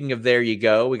 Speaking of there you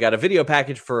go, we got a video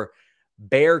package for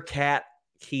Bearcat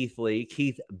Keith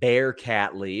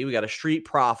Bearcat Lee. We got a Street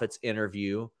Profits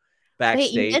interview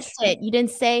backstage. Wait, you missed it. You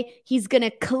didn't say he's going to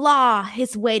claw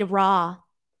his way to Raw.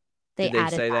 Did they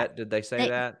say that? Did they say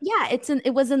that? Yeah,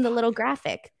 it was in the little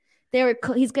graphic.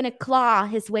 He's going to claw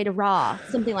his way to Raw,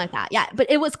 something like that. Yeah, but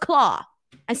it was claw.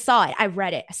 I saw it. I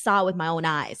read it. I saw it with my own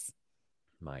eyes.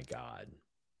 My God.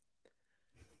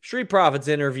 Street Profits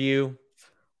interview,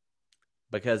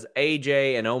 because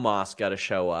AJ and Omos got to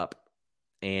show up.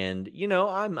 And, you know,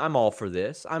 I'm all for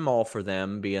this. I'm all for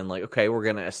them being like, okay, we're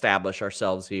going to establish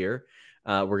ourselves here.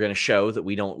 We're going to show that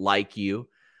we don't like you.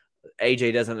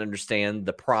 AJ doesn't understand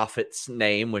the Prophet's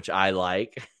name, which I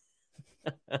like.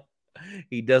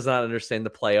 He does not understand the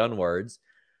play on words.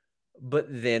 But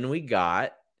then we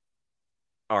got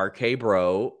RK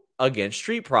Bro against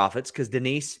Street Profits, because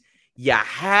Denise, you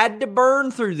had to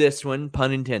burn through this one,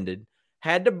 pun intended,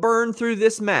 had to burn through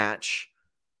this match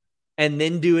and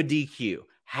then do a DQ.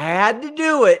 Had to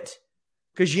do it,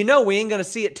 because you know we ain't going to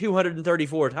see it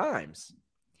 234 times.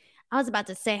 I was about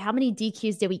to say, how many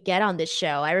DQs did we get on this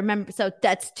show? I remember, so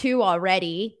that's 2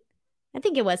 already. I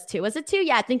think it was 2. Was it 2?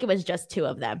 Yeah, I think it was just 2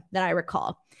 of them that I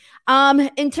recall.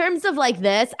 In terms of like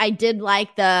this, I did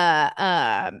like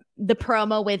the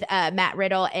promo with Matt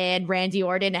Riddle and Randy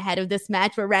Orton ahead of this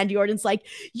match, where Randy Orton's like,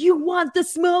 "You want the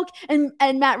smoke?" and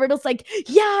Matt Riddle's like,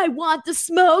 "Yeah, I want the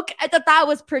smoke." I thought that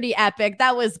was pretty epic.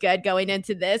 That was good going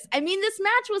into this. This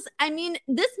match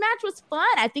was fun.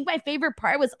 I think my favorite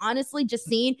part was honestly just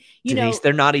seeing, Denise,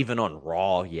 they're not even on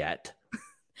Raw yet.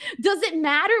 Does it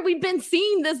matter? We've been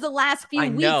seeing this the last few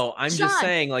weeks. I know. I'm just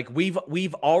saying, like,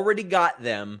 we've already got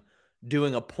them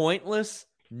doing a pointless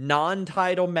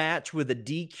non-title match with a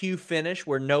DQ finish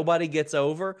where nobody gets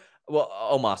over. Well,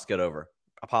 Omos got over.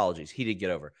 Apologies. He did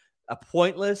get over. A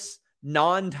pointless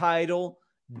non-title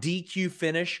DQ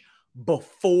finish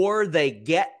before they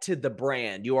get to the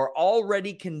brand. You are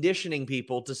already conditioning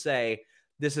people to say,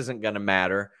 this isn't going to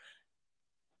matter.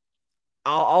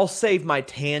 I'll save my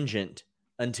tangent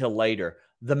until later.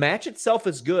 The match itself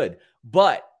is good,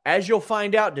 but as you'll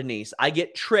find out, Denise, I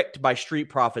get tricked by Street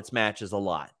Profits matches a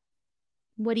lot.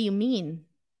 What do you mean?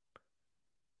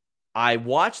 I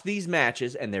watch these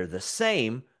matches and they're the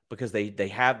same because they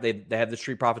have the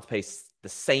Street Profits pay the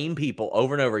same people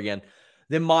over and over again.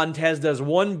 Then Montez does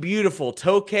one beautiful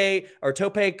Tope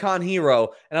Con Hero,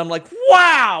 and I'm like,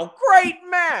 wow, great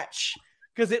match.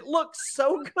 Because it looks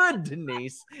so good,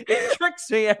 Denise. It tricks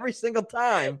me every single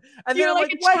time. And You're then I'm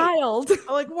like a child.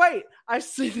 I'm like, wait, I've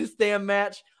seen this damn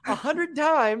match 100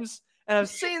 times, and I've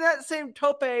seen that same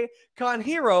Tope Con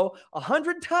Hero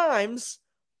 100 times.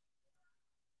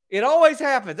 It always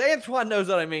happens. Antoine knows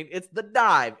what I mean. It's the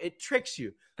dive. It tricks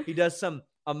you. He does some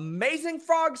amazing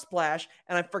frog splash,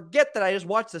 and I forget that I just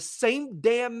watched the same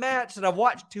damn match that I've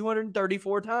watched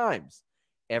 234 times.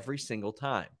 Every single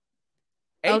time.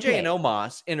 AJ and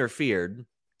Omos interfered.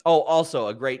 Oh, also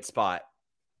a great spot.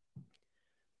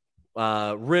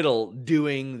 Riddle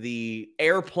doing the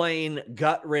airplane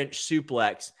gut wrench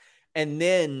suplex, and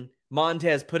then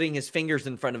Montez putting his fingers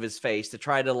in front of his face to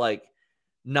try to like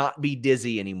not be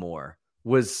dizzy anymore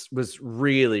was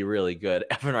really, really good.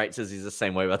 Evan Wright says he's the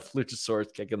same way about the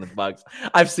Luchasaurus kicking the Bucks.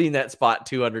 I've seen that spot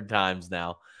 200 times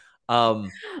now.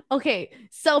 Okay,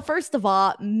 so first of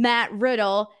all, Matt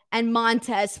Riddle and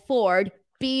Montez Ford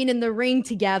being in the ring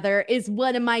together is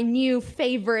one of my new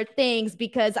favorite things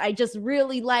because I just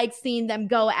really like seeing them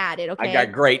go at it. Okay, I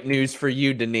got great news for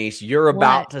you, Denise. You're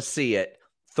about to see it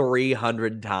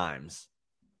 300 times.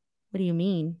 What do you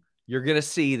mean? You're gonna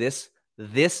see this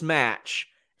match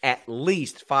at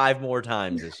least 5 more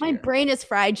times this My year. brain is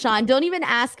fried, Sean. Don't even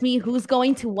ask me who's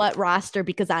going to what roster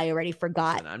because I already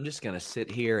forgot. Listen, I'm just going to sit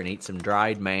here and eat some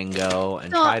dried mango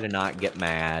and try to not get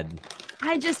mad.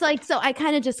 I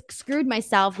kind of just screwed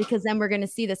myself because then we're going to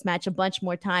see this match a bunch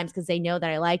more times because they know that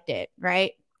I liked it,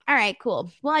 right? All right,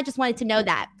 cool. Well, I just wanted to know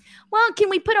that. Well,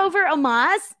 can we put over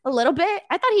Omos a little bit?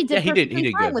 I thought he did He did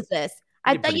fine good with this. He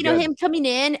I did thought, pretty good. him coming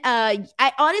in,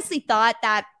 I honestly thought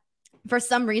that for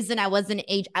some reason I wasn't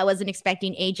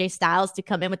expecting AJ Styles to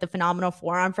come in with a phenomenal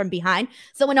forearm from behind.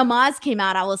 So when Omos came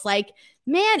out, I was like,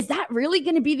 man, is that really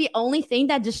going to be the only thing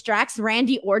that distracts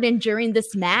Randy Orton during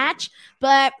this match?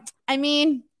 But I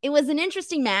mean, it was an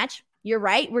interesting match. You're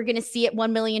right. We're going to see it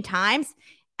 1 million times.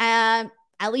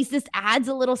 At least this adds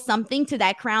a little something to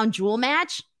that crown jewel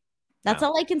match. That's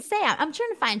all I can say. I'm trying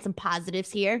to find some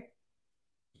positives here.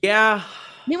 Yeah.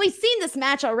 I mean, we've seen this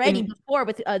match already before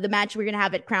with the match we're going to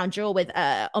have at Crown Jewel with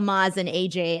Omos and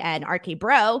AJ and RK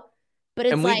Bro. But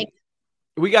it's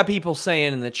we got people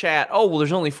saying in the chat, oh, well,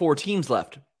 there's only 4 teams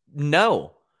left.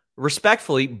 No.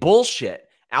 Respectfully, bullshit.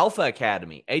 Alpha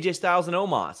Academy, AJ Styles and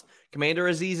Omos, Commander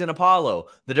Aziz and Apollo,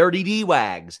 the Dirty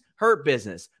D-Wags, Hurt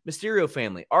Business, Mysterio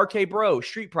Family, RK Bro,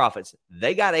 Street Profits.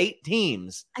 They got 8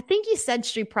 teams. I think you said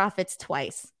Street Profits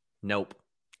twice. Nope.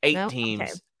 8 No? teams.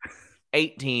 Okay.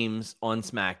 8 teams on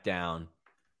SmackDown.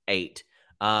 8.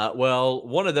 Well,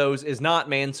 one of those is not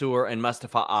Mansoor and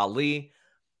Mustafa Ali.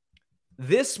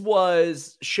 This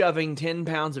was shoving 10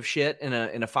 pounds of shit in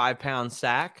a 5-pound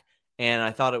sack, and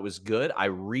I thought it was good. I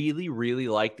really, really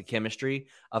liked the chemistry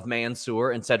of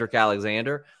Mansoor and Cedric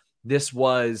Alexander. This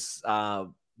was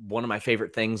one of my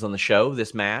favorite things on the show,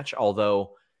 this match,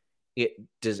 although it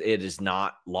is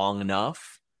not long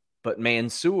enough. But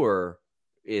Mansoor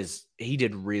he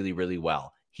did really, really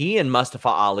well. He and Mustafa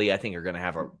Ali, I think, are going to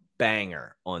have a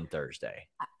banger on Thursday.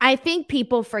 I think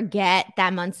people forget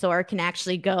that Mansoor can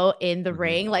actually go in the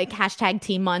ring, like hashtag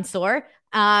Team Mansoor.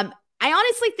 I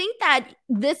honestly think that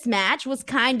this match was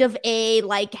kind of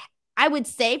I would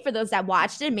say for those that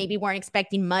watched it, maybe weren't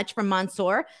expecting much from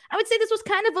Mansoor, I would say this was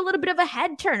kind of a little bit of a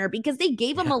head turner because they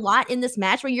gave him a lot in this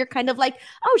match where you're kind of like,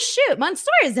 oh shoot,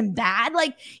 Mansoor isn't bad.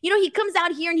 Like, he comes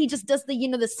out here and he just does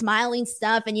the smiling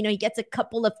stuff and, he gets a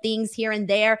couple of things here and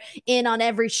there in on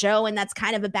every show. And that's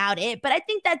kind of about it. But I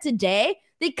think that today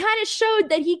they kind of showed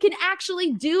that he can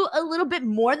actually do a little bit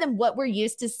more than what we're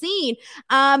used to seeing.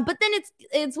 But then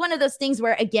it's one of those things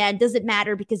where, again, does it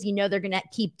matter because they're going to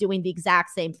keep doing the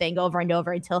exact same thing over and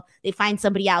over until they find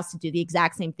somebody else to do the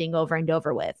exact same thing over and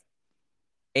over with.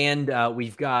 And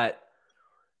we've got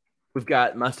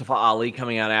Mustafa Ali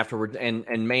coming out afterwards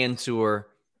and Mansoor.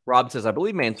 Rob says, I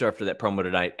believe Mansoor after that promo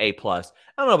tonight, A+. I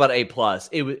don't know about A+.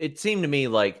 It seemed to me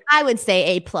like I would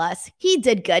say A+. He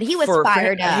did good. He was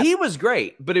fired up. He was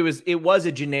great, but it was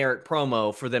a generic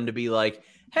promo for them to be like,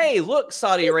 hey, look,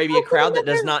 Saudi Arabia crowd that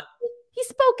does not. He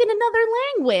spoke in another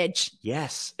language.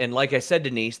 Yes. And like I said,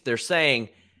 Denise, they're saying,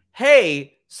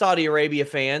 hey, Saudi Arabia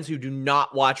fans who do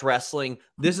not watch wrestling,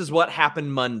 this is what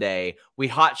happened Monday. We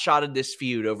hot-shotted this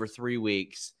feud over 3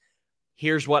 weeks.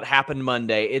 Here's what happened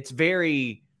Monday. It's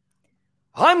very,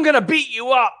 I'm going to beat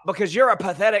you up because you're a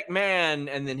pathetic man.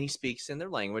 And then he speaks in their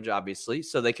language, obviously,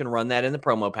 so they can run that in the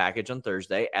promo package on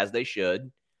Thursday, as they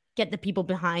should. Get the people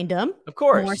behind him. Of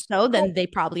course. More so than they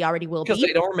probably already will be. Because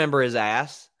they don't remember his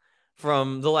ass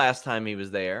from the last time he was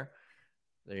there.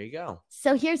 There you go.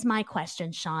 So here's my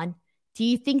question, Sean. Do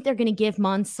you think they're going to give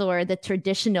Mansoor the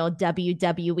traditional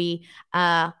WWE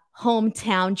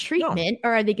hometown treatment,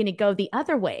 or are they going to go the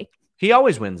other way? He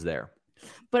always wins there.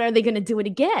 But are they going to do it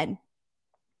again?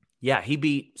 Yeah, he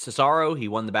beat Cesaro. He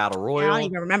won the Battle Royal. I don't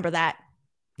even remember that.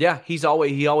 Yeah, he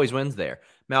always wins there.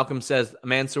 Malcolm says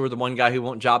Mansoor, the one guy who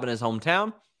won't job in his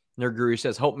hometown. Nerd Guru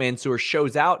says hope Mansoor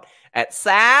shows out at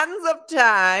Sands of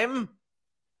Time.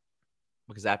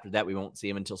 Because after that, we won't see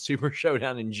him until Super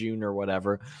Showdown in June or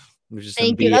whatever.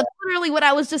 Thank you. That's literally what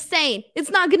I was just saying. It's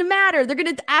not going to matter.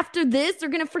 After this, they're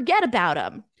going to forget about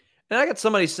him. And I got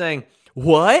somebody saying,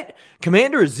 what?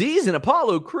 Commander Aziz and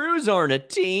Apollo Crews aren't a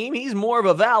team. He's more of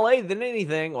a valet than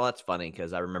anything. Well, that's funny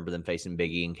because I remember them facing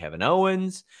Big E and Kevin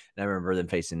Owens. And I remember them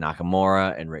facing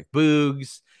Nakamura and Rick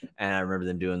Boogs. And I remember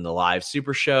them doing the live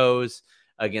super shows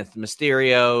against the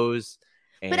Mysterios.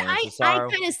 But I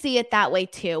kind of see it that way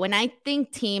too. And I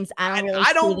think teams, I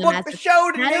don't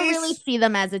really see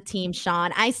them as a team,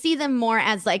 Sean. I see them more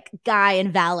as like guy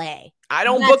and valet. I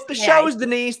don't book the shows,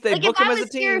 Denise. They book them as a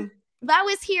team. If I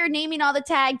was here naming all the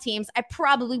tag teams, I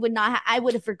probably would not. I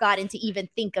would have forgotten to even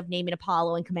think of naming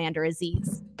Apollo and Commander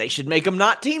Aziz. They should make them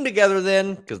not team together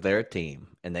then, because they're a team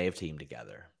and they have teamed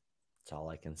together. That's all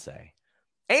I can say.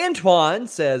 Antoine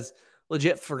says,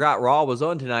 legit forgot Raw was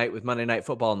on tonight with Monday Night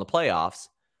Football in the playoffs.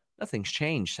 Nothing's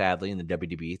changed, sadly, in the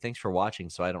WWE. Thanks for watching,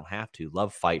 so I don't have to.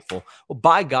 Love Fightful. Well,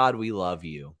 by God, we love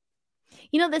you.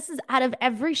 You know, this is out of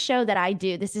every show that I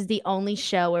do, this is the only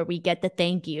show where we get the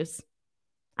thank yous.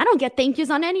 I don't get thank yous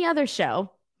on any other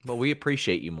show. Well, we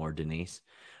appreciate you more, Denise.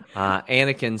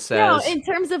 Anakin says... No, in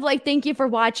terms of like, thank you for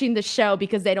watching the show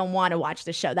because they don't want to watch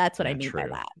the show. That's what I mean by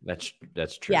that.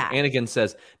 That's true. Yeah. Anakin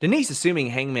says, Denise, assuming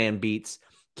Hangman beats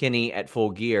Kenny at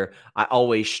Full Gear, I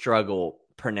always struggle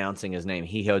pronouncing his name.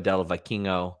 Hijo del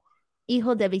Vikingo.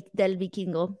 Hijo del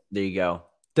Vikingo. There you go.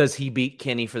 Does he beat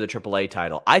Kenny for the AAA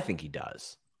title? I think he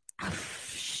does.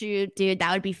 Shoot, dude,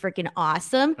 that would be freaking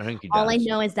awesome. I think he does. All I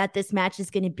know is that this match is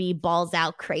going to be balls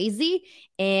out crazy.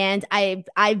 And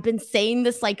I've been saying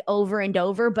this like over and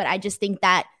over, but I just think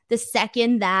that the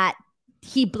second that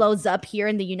he blows up here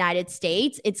in the United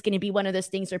States, it's going to be one of those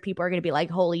things where people are going to be like,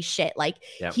 holy shit. Like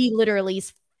He literally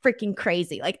is freaking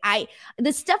crazy. Like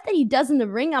the stuff that he does in the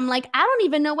ring, I'm like, I don't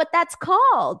even know what that's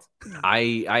called.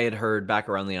 I had heard back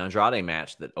around the Andrade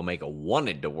match that Omega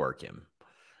wanted to work him.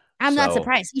 I'm not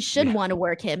surprised. He should want to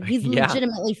work him. He's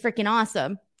legitimately freaking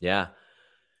awesome. Yeah.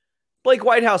 Blake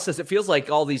Whitehouse says it feels like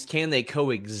all these can they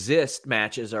coexist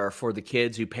matches are for the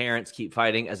kids who parents keep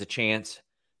fighting as a chance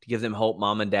to give them hope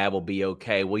mom and dad will be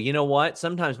okay. Well, you know what?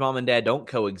 Sometimes mom and dad don't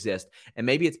coexist. And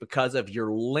maybe it's because of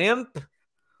your limp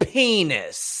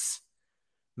penis.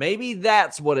 Maybe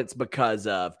that's what it's because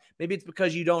of. Maybe it's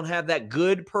because you don't have that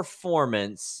good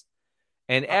performance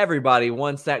and everybody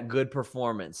wants that good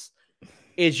performance.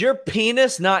 Is your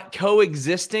penis not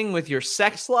coexisting with your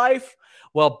sex life?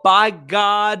 Well, by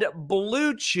God,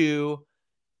 Blue Chew,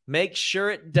 make sure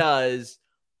it does.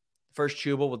 First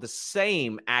chewable with the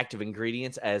same active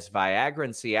ingredients as Viagra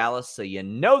and Cialis, so you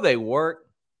know they work,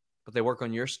 but they work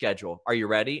on your schedule. Are you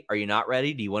ready? Are you not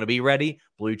ready? Do you want to be ready?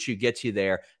 Blue Chew gets you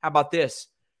there. How about this?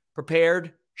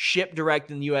 Prepared, shipped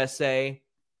direct in the USA,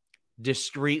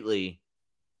 discreetly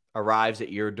arrives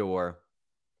at your door.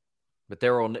 But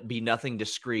there will be nothing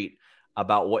discreet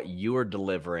about what you are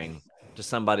delivering to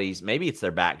somebody's, maybe it's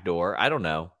their back door. I don't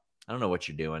know. I don't know what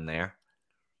you're doing there.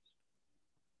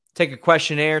 Take a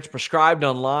questionnaire. It's prescribed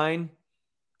online.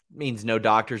 It means no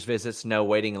doctor's visits, no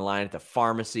waiting in line at the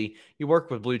pharmacy. You work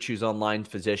with Blue Chew's online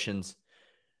physicians.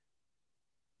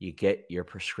 You get your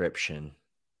prescription.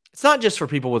 It's not just for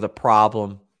people with a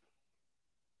problem.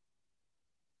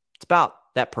 It's about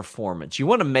that performance. You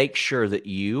want to make sure that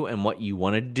you and what you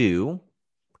want to do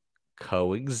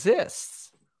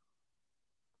coexists.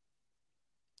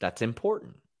 That's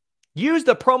important. Use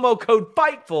the promo code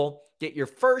FIGHTFUL. Get your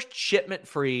first shipment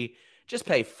free. Just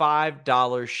pay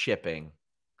 $5 shipping.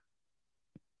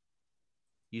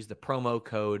 Use the promo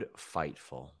code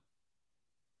FIGHTFUL.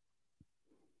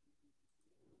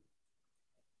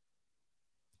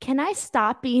 Can I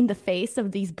stop being the face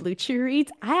of these Blue Chew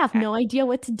reads? I have no idea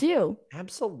what to do.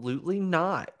 Absolutely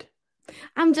not.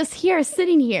 I'm just here,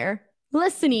 sitting here,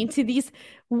 listening to these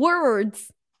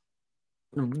words.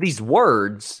 These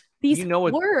words? These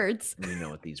words. You know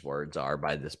what these words are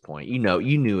by this point. You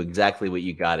knew exactly what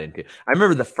you got into. I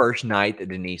remember the first night that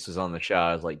Denise was on the show.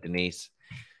 I was like, Denise,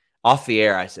 off the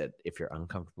air, I said, if you're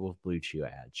uncomfortable with Blue Chew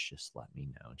ads, just let me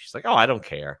know. And she's like, oh, I don't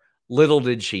care. Little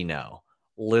did she know.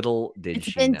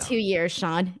 It's been 2 years,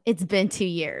 Sean. It's been 2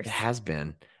 years. It has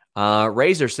been.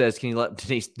 Razor says, can you let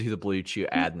Denise do the Blue Chew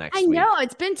ad next week? I know.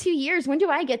 It's been 2 years. When do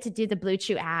I get to do the Blue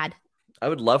Chew ad? I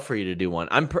would love for you to do one.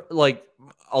 I'm like,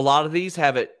 a lot of these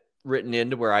have it written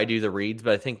into where I do the reads,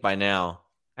 but I think by now,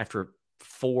 after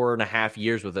 4.5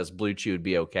 years with us, Blue Chew would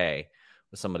be okay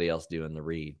with somebody else doing the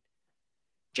read.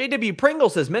 JW Pringle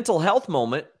says, mental health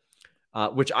moment.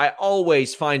 Which I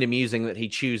always find amusing that he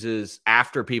chooses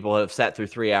after people have sat through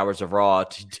 3 hours of Raw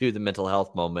to do the mental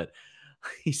health moment.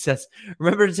 He says,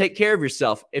 remember to take care of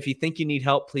yourself. If you think you need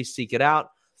help, please seek it out.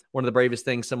 One of the bravest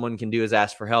things someone can do is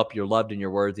ask for help. You're loved and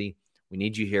you're worthy. We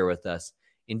need you here with us.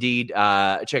 Indeed,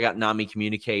 check out NAMI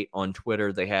Communicate on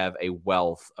Twitter. They have a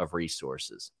wealth of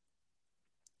resources.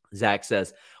 Zach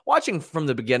says, watching from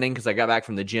the beginning because I got back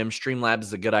from the gym, Streamlabs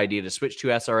is a good idea to switch to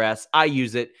SRS. I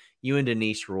use it. You and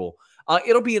Denise rule.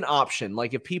 It'll be an option.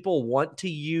 Like if people want to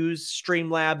use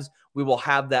Streamlabs, we will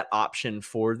have that option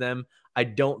for them. I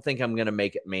don't think I'm going to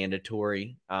make it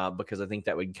mandatory because I think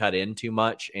that would cut in too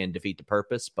much and defeat the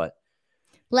purpose. But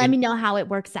let me know how it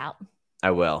works out.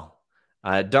 I will.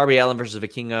 Darby Allin versus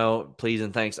Vikingo, please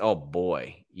and thanks. Oh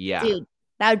boy, yeah, dude,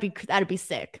 that'd be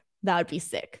sick. That would be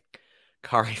sick.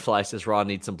 Kari Fly says Raw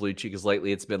needs some Blue Chew because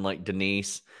lately it's been like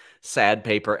Denise, sad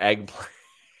paper, eggplant.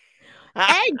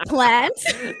 Eggplant.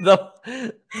 the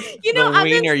You know, the I'm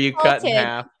wiener you cut in insulted.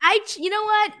 half. You know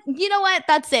what? You know what?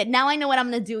 That's it. Now I know what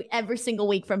I'm going to do every single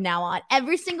week from now on.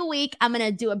 Every single week, I'm going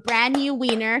to do a brand new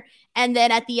wiener. And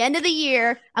then at the end of the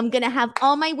year, I'm going to have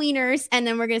all my wieners. And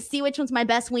then we're going to see which one's my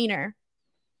best wiener.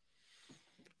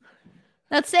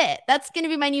 That's it. That's going to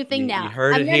be my new thing now. You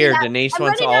heard it here. Denise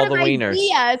wants all the wieners.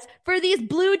 Ideas for these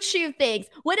Blue Chew things.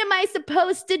 What am I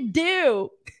supposed to do?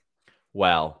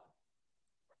 Well,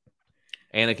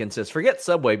 Anakin says, forget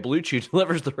Subway. Blue Chew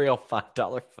delivers the real $5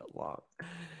 footlong.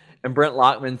 And Brent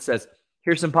Lockman says,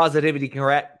 here's some positivity.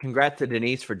 Congrats to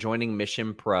Denise for joining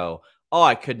Mission Pro. Oh,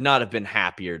 I could not have been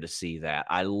happier to see that.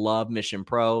 I love Mission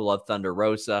Pro. Love Thunder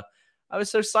Rosa. I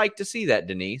was so psyched to see that,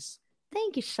 Denise.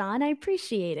 Thank you, Sean. I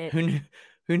appreciate it.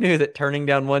 Who knew that turning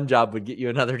down one job would get you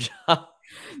another job?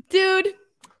 Dude,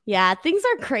 yeah, things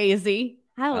are crazy.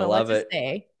 I don't know what to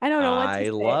say. I don't know what to say. I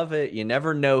love it. You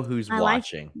never know who's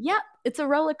watching. Yep, it's a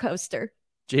roller coaster.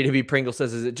 JW Pringle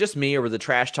says, is it just me or were the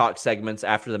trash talk segments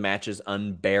after the matches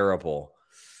unbearable?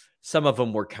 Some of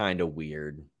them were kind of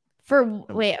weird.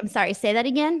 Wait, I'm sorry. Say that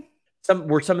again. Some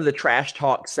of the trash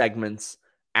talk segments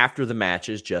after the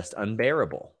matches just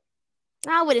unbearable.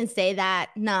 I wouldn't say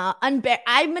that. No, I'm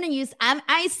going to use,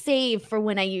 I save for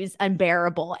when I use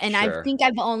unbearable. And sure. I think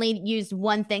I've only used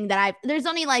one thing there's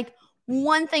only like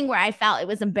one thing where I felt it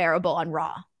was unbearable on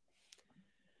Raw.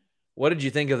 What did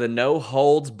you think of the no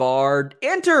holds barred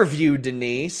interview,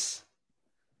 Denise?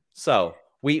 So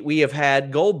we have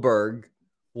had Goldberg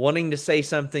wanting to say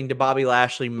something to Bobby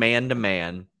Lashley man to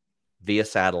man via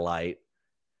satellite.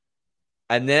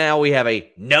 And now we have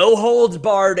a no holds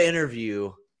barred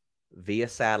interview via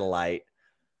satellite.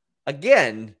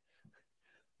 Again,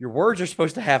 your words are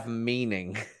supposed to have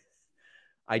meaning.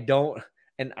 You don't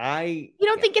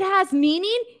think it has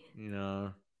meaning?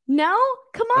 No. No?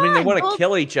 Come on. I mean, they want to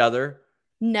kill each other.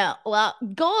 No. Well,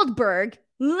 Goldberg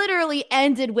literally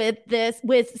ended with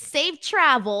safe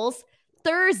travels.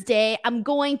 Thursday, I'm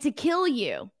going to kill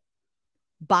you.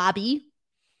 Bobby.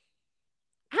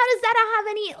 How does that not have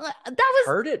any?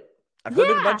 Heard it. I've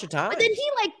heard it a bunch of times. But then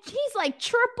he's like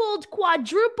tripled,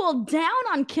 quadrupled down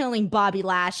on killing Bobby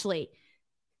Lashley.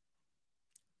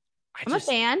 I'm a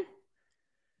fan.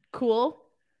 Cool.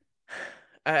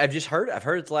 I've heard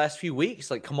it the last few weeks.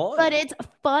 Like, come on. But it's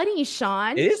funny,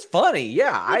 Sean. It is funny.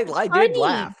 Yeah, I did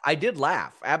laugh. I did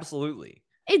laugh. Absolutely.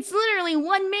 It's literally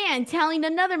one man telling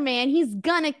another man he's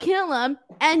gonna kill him,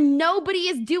 and nobody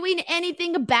is doing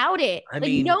anything about it.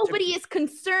 Nobody is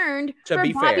concerned for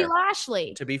Bobby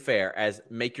Lashley. To be fair, as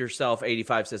Make Yourself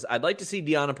 85 says, I'd like to see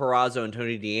Deonna Purrazzo and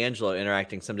Tony D'Angelo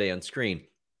interacting someday on screen.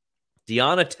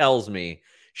 Deonna tells me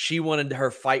she wanted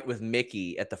her fight with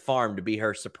Mickey at the farm to be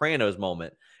her Sopranos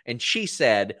moment. And she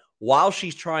said, while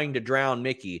she's trying to drown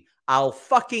Mickey, I'll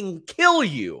fucking kill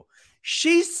you.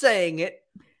 She's saying it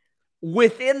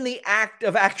within the act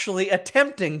of actually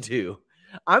attempting to.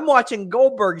 I'm watching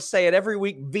Goldberg say it every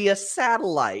week via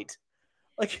satellite.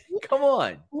 Like, come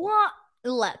on. Well,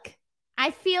 look,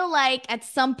 I feel like at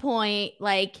some point,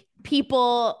 like,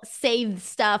 people say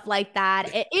stuff like that.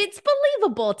 It's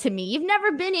believable to me. You've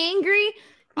never been angry,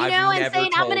 and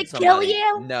saying, I'm going to kill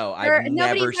you? No, I've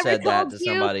never said that to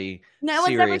somebody. No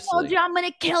one's ever told you, I'm going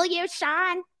to kill you,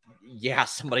 Sean? Yeah,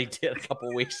 somebody did a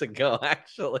couple weeks ago,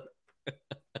 actually.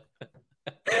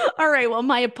 All right, well,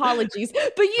 my apologies.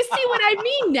 But you see what I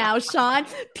mean now, Sean.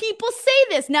 People say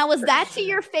this. Now, was that to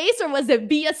your face or was it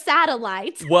via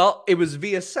satellite? Well, it was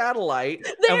via satellite.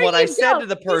 And what I said to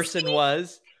the person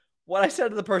was,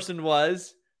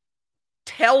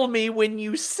 tell me when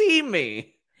you see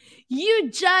me. You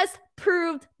just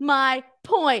proved my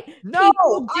point. No,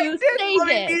 I didn't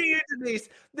say you, Denise.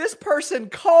 This person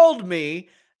called me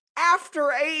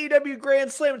after AEW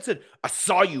Grand Slam and said, I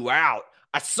saw you out,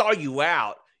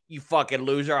 you fucking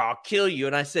loser. I'll kill you.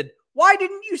 And I said, why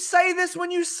didn't you say this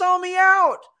when you saw me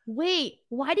out? Wait,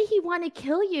 why did he want to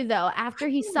kill you, though, after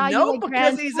he saw you at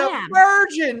Grand Slam? Because he's a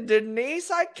virgin, Denise.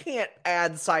 I can't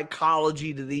add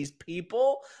psychology to these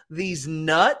people, these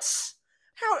nuts.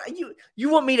 How you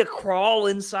want me to crawl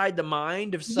inside the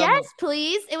mind of some? Yes,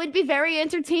 please. It would be very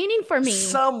entertaining for me.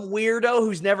 Some weirdo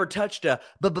who's never touched a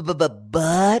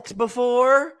butt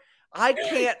before. I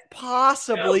can't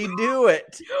possibly do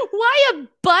it. Why a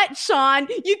butt, Sean?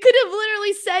 You could have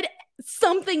literally said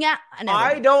something else.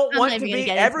 I don't want to be.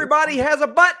 Everybody has a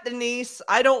butt, Denise.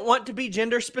 I don't want to be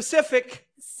gender specific.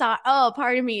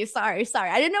 Pardon me. Sorry.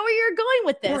 I didn't know where you were going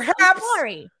with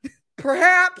this.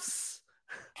 Perhaps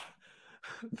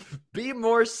be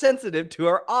more sensitive to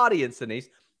our audience, Denise.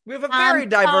 We have a very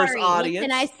diverse audience. What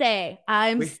can I say?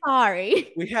 I'm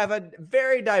sorry. We have a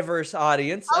very diverse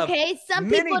audience. Okay, some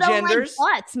many people don't genders,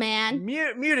 like butts, man.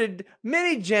 Muted,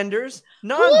 many genders,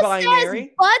 non-binary. Who says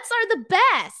butts are the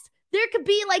best? There could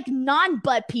be like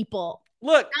non-butt people.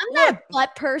 Look, I'm not a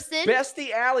butt person.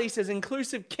 Bestie Alley says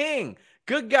inclusive king.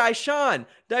 Good guy Sean.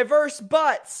 Diverse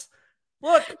butts.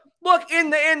 Look in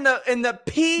the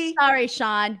P. Sorry,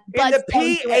 Sean. In the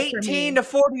P18 to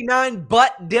 49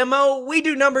 butt demo, we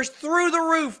do numbers through the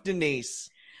roof, Denise.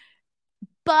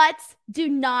 Butts do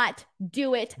not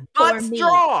do it Butts for me.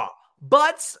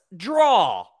 Butts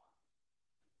draw.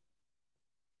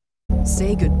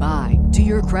 Say goodbye to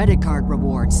your credit card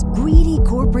rewards. Greedy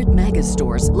corporate mega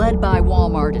stores, led by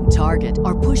Walmart and Target,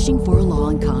 are pushing for a law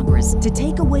in Congress to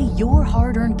take away your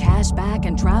hard-earned cash back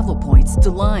and travel points to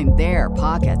line their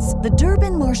pockets. The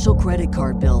Durbin-Marshall credit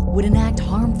card bill would enact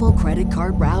harmful credit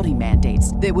card routing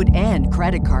mandates that would end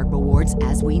credit card rewards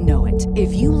as we know it.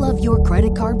 If you love your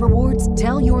credit card rewards,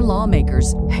 tell your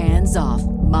lawmakers, hands off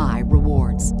my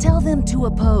rewards. Tell them to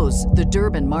oppose the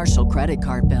Durbin-Marshall credit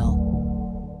card bill.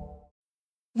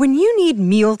 When you need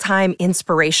mealtime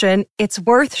inspiration, it's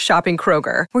worth shopping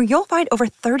Kroger, where you'll find over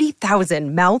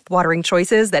 30,000 mouth-watering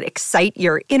choices that excite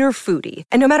your inner foodie.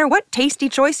 And no matter what tasty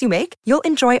choice you make, you'll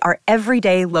enjoy our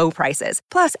everyday low prices,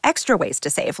 plus extra ways to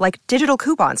save, like digital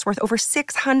coupons worth over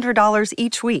 $600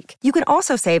 each week. You can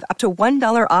also save up to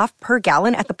 $1 off per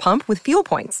gallon at the pump with fuel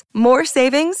points. More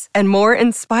savings and more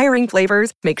inspiring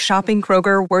flavors make shopping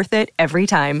Kroger worth it every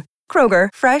time. Kroger,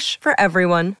 fresh for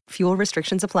everyone. Fuel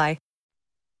restrictions apply.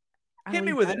 Hit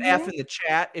me with an F in the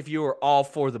chat if you are all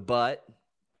for the butt.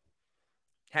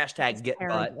 Hashtag get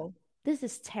butt. This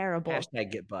is terrible.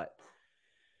 Hashtag get butt.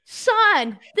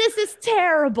 Sean, this is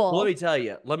terrible. Let me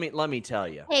tell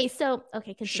you. Hey, so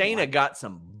okay, continue. Shayna got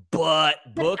some butt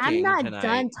booking. I'm not tonight.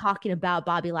 done talking about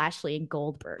Bobby Lashley and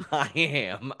Goldberg. I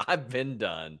am. I've been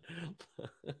done.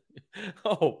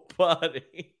 Oh,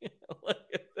 buddy. Look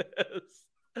at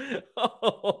this.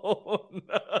 Oh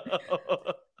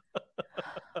no.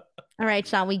 All right,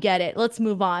 Sean, we get it. Let's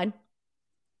move on.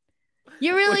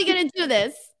 You're really going to do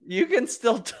this? You can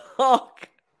still talk.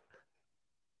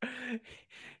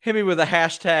 Hit me with a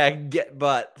hashtag get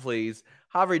butt, please.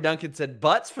 Javi Duncan said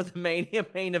butts for the Mania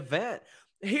main event.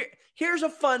 Here's a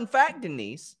fun fact,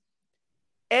 Denise.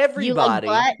 Everybody,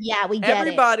 yeah, we get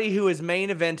everybody who has main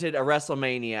evented a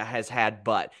WrestleMania has had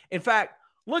butt. In fact,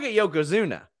 look at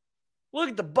Yokozuna. Look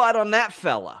at the butt on that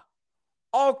fella.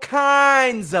 All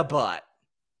kinds of butt.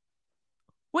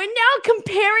 We're now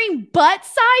comparing butt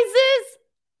sizes?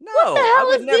 No, what the hell I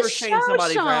would is never this shame show,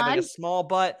 somebody Sean? for having a small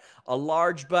butt, a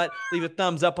large butt. Leave a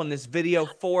thumbs up on this video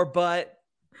for butt.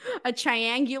 A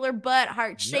triangular butt,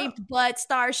 heart-shaped butt,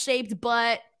 star-shaped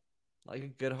butt. Like a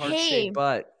good heart-shaped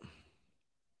butt.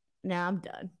 Now I'm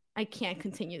done. I can't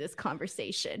continue this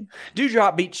conversation.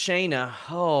 Doudrop beat Shayna.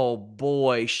 Oh,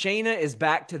 boy. Shayna is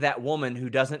back to that woman who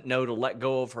doesn't know to let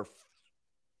go of her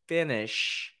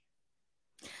finish.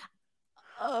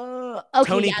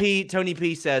 Okay, Tony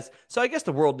P says, so I guess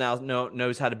the world now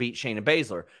knows how to beat Shayna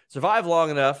Baszler. Survive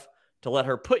long enough to let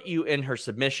her put you in her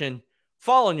submission.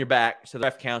 Fall on your back so the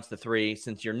ref counts to 3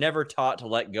 since you're never taught to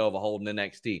let go of a hold in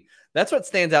NXT. That's what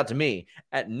stands out to me.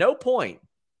 At no point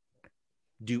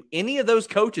do any of those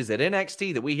coaches at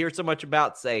NXT that we hear so much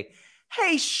about say,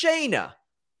 hey, Shayna,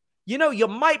 you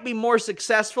might be more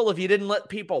successful if you didn't let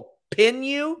people pin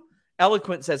you.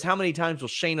 Eloquent says, how many times will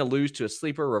Shayna lose to a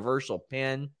sleeper reversal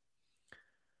pin?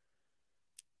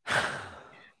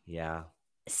 Yeah.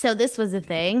 So this was a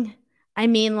thing. I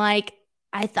mean, like,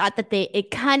 I thought that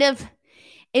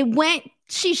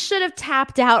she should have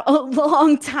tapped out a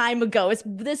long time ago. It's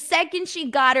the second she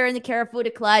got her in the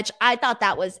Karafuda clutch, I thought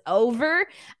that was over.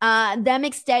 Them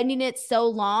extending it so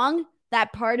long,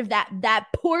 that part of that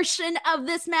portion of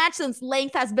this match, since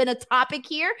length has been a topic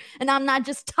here, and I'm not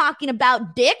just talking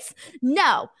about dicks.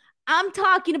 No, I'm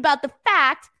talking about the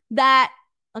fact that,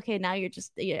 okay, now you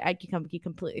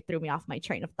completely threw me off my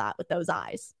train of thought with those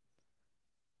eyes.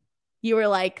 You were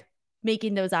like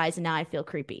making those eyes, and now I feel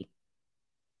creepy.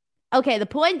 Okay, the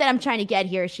point that I'm trying to get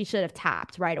here is she should have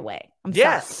tapped right away. I'm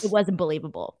sorry. It wasn't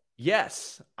believable.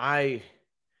 Yes,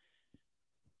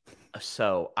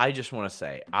 So I just want to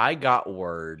say, I got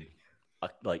word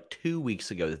like 2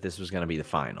 weeks ago that this was going to be the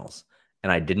finals,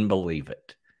 and I didn't believe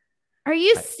it. Are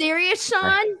you serious,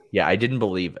 Sean? Yeah, I didn't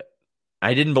believe it.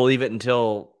 I didn't believe it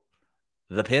until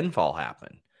the pinfall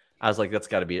happened. I was like, that's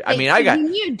got to be it. I mean,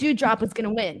 you knew Doudrop was going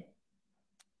to win.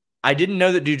 I didn't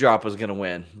know that Doudrop was going to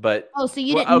win, but so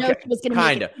you didn't know she was going to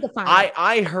make it to the final.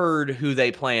 I heard who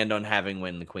they planned on having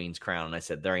win the Queen's Crown, and I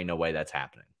said, there ain't no way that's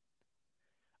happening.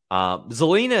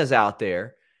 Zelina is out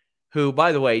there. who,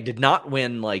 by the way, did not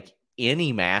win like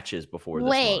any matches before this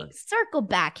month. Circle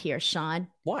back here, Sean.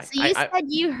 Why? So you said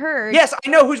you heard. Yes, I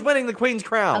know who's winning the Queen's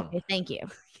Crown. Okay, thank you.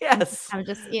 Yes. I'm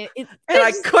just, and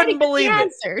I couldn't believe it.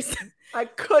 Answers. I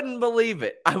couldn't believe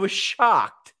it. I was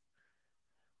shocked.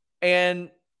 And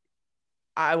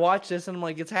I watched this and I'm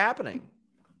like, it's happening.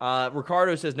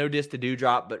 Ricardo says no diss to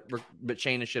Doudrop, but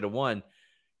Shayna should have won.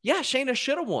 Yeah, Shayna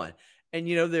should have won. And,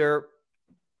 there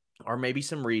are maybe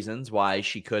some reasons why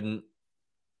she couldn't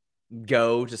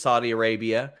go to Saudi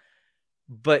Arabia.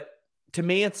 But to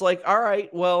me, it's like, all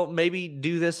right, well, maybe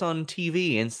do this on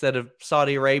TV instead of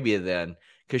Saudi Arabia then.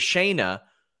 Because Shayna,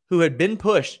 who had been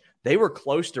pushed, they were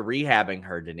close to rehabbing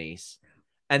her, Denise.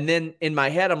 And then in my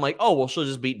head, I'm like, oh, well, she'll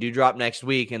just beat Doudrop next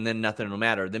week and then nothing will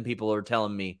matter. Then people are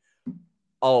telling me,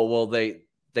 oh, well, they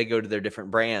go to their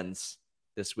different brands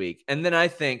this week. And then I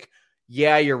think,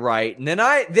 yeah, you're right. And then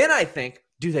I think,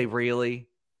 do they really?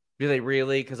 Do they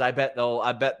really? Because I bet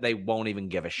they won't even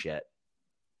give a shit.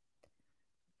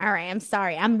 All right, I'm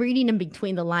sorry. I'm reading in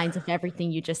between the lines of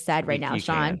everything you just said right now,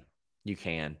 Sean. You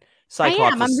can.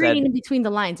 Cyclops I'm reading in between the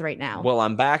lines right now. Well,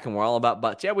 I'm back and we're all about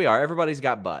butts. Yeah, we are. Everybody's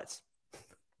got butts.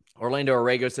 Orlando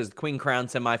Orrego says the Queen Crown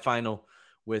semifinal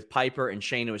with Piper and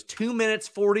Shayna was 2 minutes,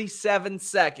 47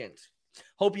 seconds.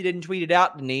 Hope you didn't tweet it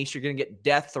out, Denise. You're going to get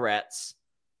death threats.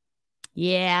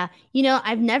 Yeah.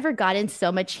 I've never gotten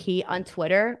so much heat on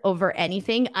Twitter over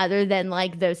anything other than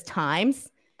like those times.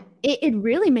 It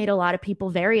really made a lot of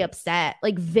people very upset,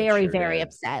 like very, very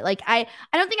upset. Like I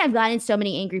don't think I've gotten so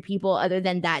many angry people other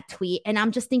than that tweet. And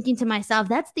I'm just thinking to myself,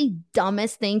 that's the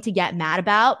dumbest thing to get mad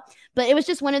about. But it was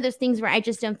just one of those things where I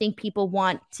just don't think people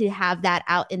want to have that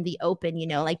out in the open,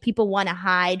 like people want to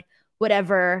hide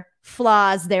whatever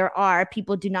flaws there are.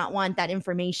 People do not want that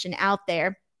information out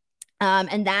there.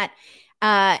 And that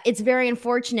it's very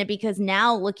unfortunate because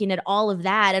now looking at all of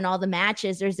that and all the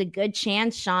matches, there's a good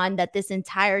chance, Sean, that this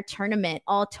entire tournament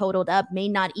all totaled up may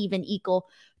not even equal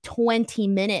 20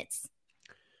 minutes.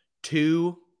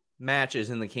 2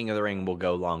 matches in the King of the Ring will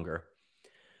go longer.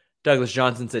 Douglas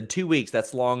Johnson said 2 weeks.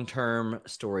 That's long-term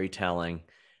storytelling.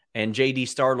 And JD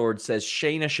Starlord says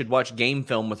Shayna should watch game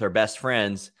film with her best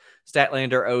friends,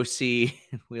 Statlander,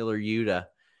 OC, Wheeler Yuta.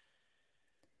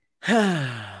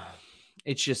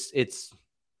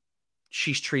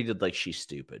 She's treated like she's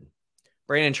stupid.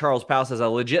 Brandon Charles Powell says, I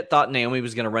legit thought Naomi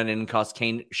was going to run in and cost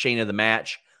Shayna the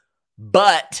match,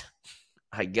 but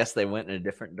I guess they went in a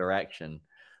different direction.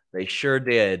 They sure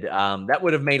did. That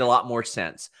would have made a lot more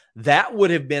sense. That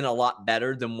would have been a lot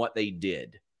better than what they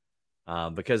did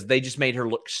because they just made her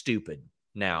look stupid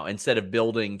now instead of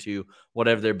building to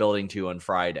whatever they're building to on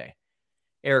Friday.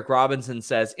 Eric Robinson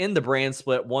says, in the brand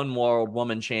split, one world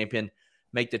woman champion,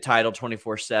 make the title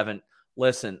 24/7.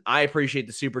 Listen, I appreciate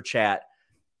the super chat.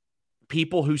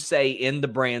 People who say in the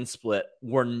brand split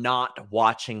were not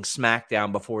watching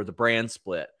SmackDown before the brand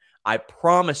split. I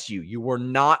promise you were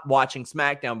not watching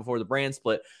SmackDown before the brand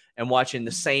split and watching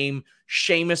the same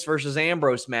Sheamus versus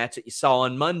Ambrose match that you saw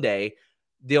on Monday.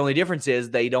 The only difference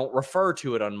is they don't refer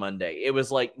to it on Monday. It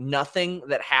was like nothing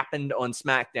that happened on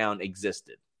SmackDown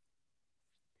existed.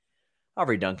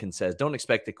 Aubrey Duncan says, don't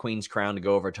expect the Queen's Crown to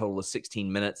go over a total of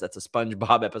 16 minutes. That's a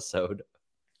SpongeBob episode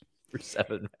for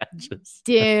 7 matches.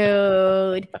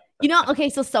 Dude. Okay,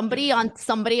 so somebody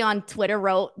on Twitter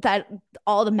wrote that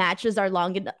all the matches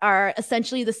are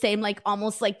essentially the same, like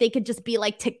almost like they could just be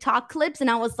like TikTok clips.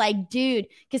 And I was like, dude,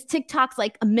 because TikTok's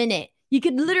like a minute. You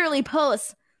could literally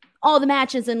post all the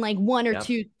matches in like 1 or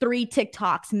 2, 3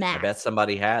 TikToks max. I bet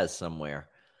somebody has somewhere.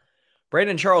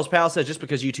 Brandon Charles Powell says, just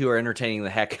because you two are entertaining the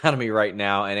heck out of me right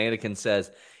now. And Anakin says,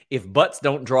 if butts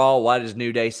don't draw, why does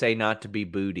New Day say not to be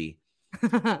booty?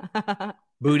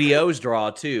 Booty O's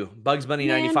draw too. Bugs Bunny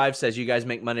 95 says, you guys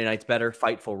make Monday nights better.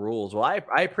 Fightful rules. Well,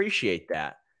 I appreciate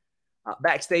that.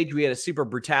 Backstage, we had a super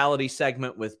brutality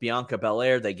segment with Bianca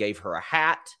Belair. They gave her a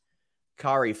hat.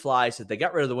 Kari Fly said they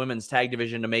got rid of the women's tag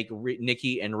division to make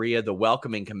Nikki and Rhea the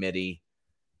welcoming committee.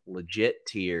 Legit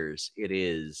tears. It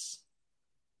is.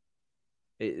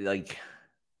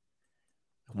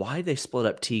 Why they split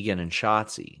up Tegan and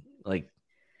Shotzi? Like,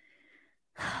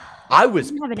 I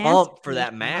was pumped for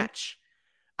that match.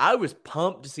 I was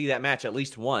pumped to see that match at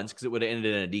least once because it would have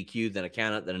ended in a DQ, then a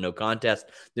count-out, then a no contest.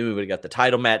 Then we would have got the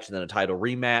title match, then a title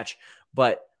rematch.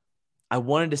 But I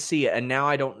wanted to see it, and now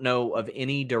I don't know of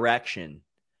any direction.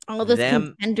 All those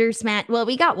contenders match. Well,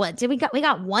 we got what? We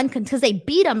got one because they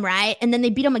beat them, right? And then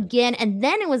they beat them again, and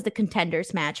then it was the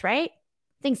contenders match, right?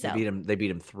 I think so. They beat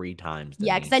him 3 times.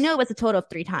 Yeah, because I know it was a total of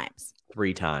 3 times.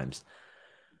 3 times.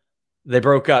 They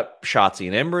broke up Shotzi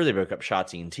and Ember. They broke up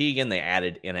Shotzi and Tegan. They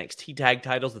added NXT tag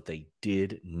titles that they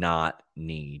did not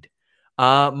need.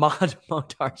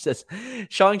 Montar says,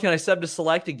 Sean, can I sub to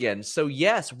Select again? So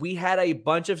yes, we had a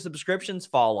bunch of subscriptions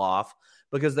fall off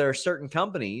because there are certain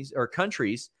companies or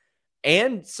countries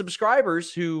and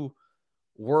subscribers who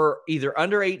were either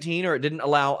under 18 or it didn't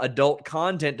allow adult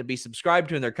content to be subscribed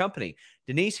to in their company.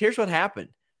 Denise, here's what happened.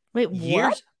 Wait,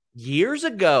 what? Years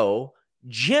ago,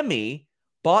 Jimmy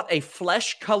bought a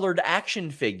flesh-colored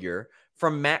action figure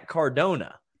from Matt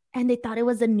Cardona. And they thought it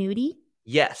was a nudie?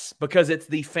 Yes, because it's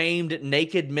the famed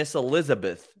naked Miss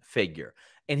Elizabeth figure.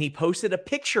 And he posted a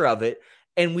picture of it.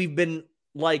 And we've been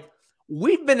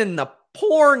in the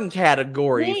porn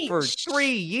category for 3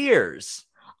 years.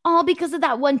 All because of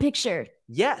that one picture.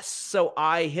 Yes. So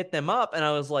I hit them up and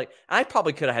I was like, I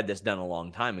probably could have had this done a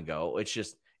long time ago. It's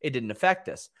just, it didn't affect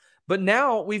us. But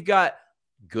now we've got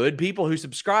good people who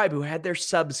subscribe who had their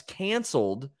subs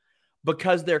canceled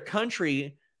because their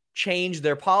country changed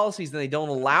their policies and they don't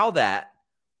allow that.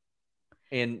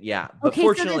 And yeah, but okay,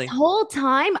 fortunately, so this whole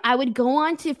time I would go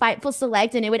on to Fightful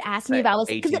Select and it would ask me if I was,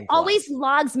 because it always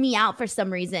logs me out for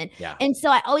some reason. Yeah. And so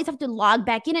I always have to log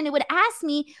back in and it would ask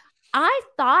me, I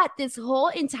thought this whole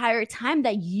entire time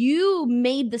that you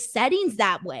made the settings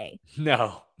that way.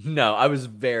 No, I was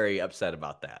very upset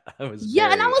about that. And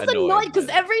I was annoyed because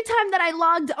every time that I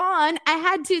logged on, I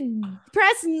had to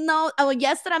press no. Oh,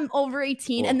 yes, that I'm over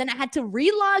 18, and then I had to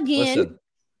re-log in. Listen,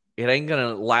 it ain't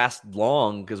gonna last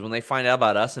long because when they find out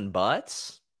about us and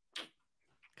butts,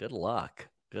 good luck.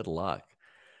 Good luck.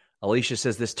 Alicia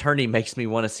says, this tourney makes me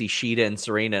want to see Shida and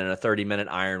Serena in a 30-minute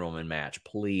Iron Woman match.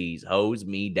 Please, hose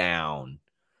me down.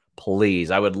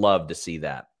 Please, I would love to see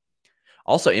that.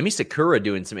 Also, Emi Sakura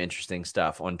doing some interesting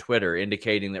stuff on Twitter,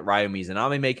 indicating that Ryo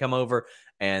Mizunami may come over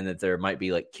and that there might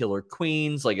be like killer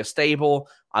queens, like a stable.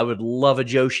 I would love a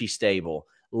Joshi stable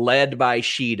led by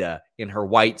Shida in her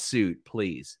white suit,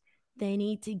 please. They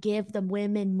need to give the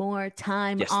women more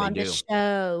time on the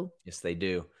show. Yes, they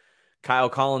do. Kyle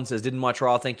Collins says, didn't watch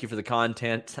Raw. Thank you for the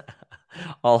content.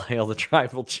 All hail the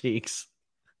tribal cheeks.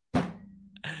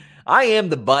 I am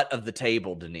the butt of the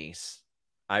table, Denise.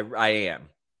 I am.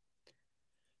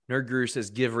 Nerd Guru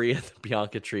says, give Rhea the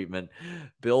Bianca treatment.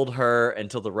 Build her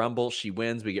until the Rumble. She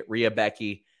wins. We get Rhea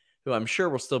Becky, who I'm sure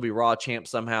will still be Raw champ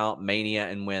somehow, Mania,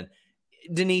 and win.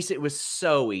 Denise, it was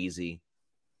so easy.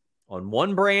 On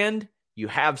one brand, you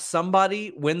have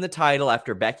somebody win the title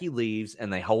after Becky leaves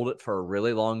and they hold it for a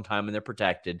really long time and they're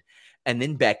protected. And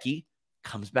then Becky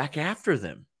comes back after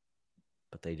them.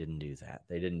 But they didn't do that.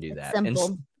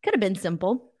 Simple. Could have been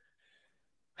simple.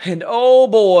 And oh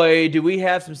boy, do we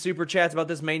have some super chats about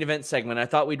this main event segment. I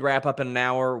thought we'd wrap up in an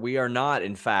hour. We are not,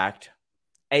 in fact.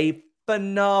 A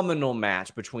phenomenal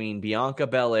match between Bianca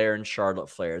Belair and Charlotte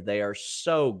Flair. They are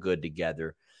so good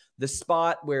together. The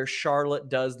spot where Charlotte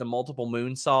does the multiple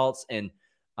moonsaults and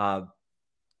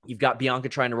you've got Bianca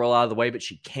trying to roll out of the way, but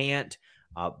she can't.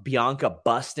 Bianca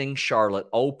busting Charlotte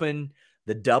open.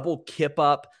 The double kip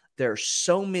up. There are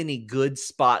so many good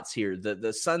spots here.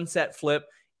 The sunset flip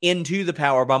into the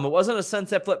powerbomb. It wasn't a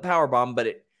sunset flip powerbomb, but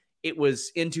it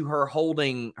was into her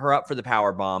holding her up for the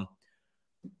powerbomb.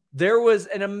 There was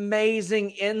an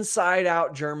amazing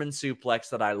inside-out German suplex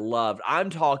that I loved.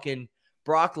 I'm talking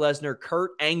Brock Lesnar,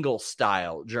 Kurt Angle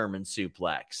style German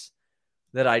suplex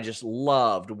that I just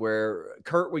loved, where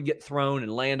Kurt would get thrown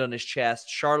and land on his chest.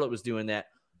 Charlotte was doing that.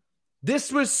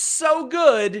 This was so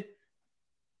good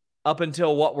up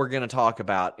until what we're going to talk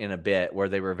about in a bit, where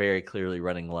they were very clearly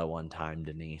running low on time,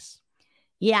 Denise.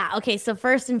 Yeah. Okay. So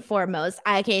first and foremost,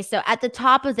 so at the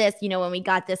top of this, when we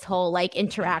got this whole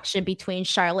interaction between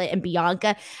Charlotte and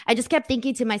Bianca, I just kept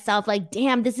thinking to myself,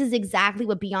 damn, this is exactly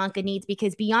what Bianca needs,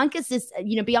 because Bianca's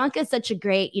such a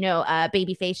great,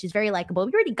 baby face. She's very likable.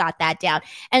 We already got that down.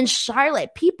 And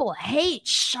Charlotte, people hate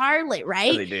Charlotte,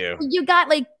 right? They do.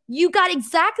 You got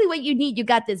exactly what you need. You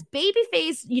got this baby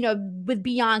face, with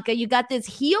Bianca. You got this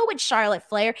heel with Charlotte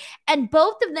Flair, and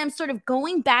both of them sort of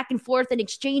going back and forth and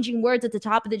exchanging words at the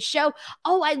top of the show.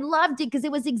 Oh, I loved it because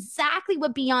it was exactly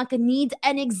what Bianca needs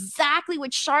and exactly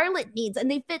what Charlotte needs,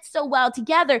 and they fit so well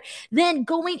together. Then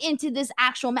going into this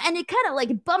actual and it kind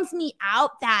of bums me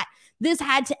out that this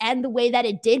had to end the way that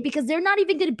it did, because they're not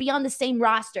even going to be on the same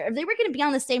roster. If they were going to be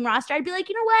on the same roster, I'd be like,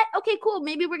 you know what? Okay, cool.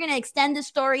 Maybe we're going to extend the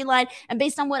storyline. And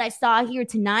based on what I saw here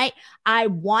tonight, I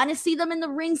want to see them in the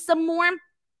ring some more.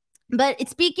 But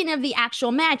speaking of the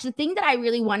actual match, the thing that I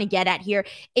really want to get at here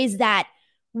is that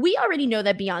we already know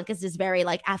that Bianca's this very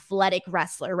like athletic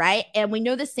wrestler, right? And we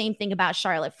know the same thing about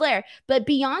Charlotte Flair, but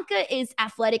Bianca is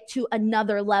athletic to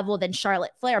another level than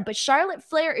Charlotte Flair. But Charlotte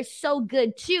Flair is so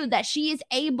good too that she is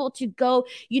able to go,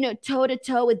 toe to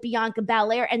toe with Bianca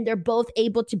Belair, and they're both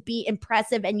able to be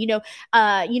impressive. And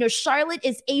Charlotte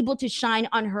is able to shine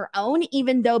on her own,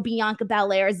 even though Bianca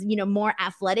Belair is more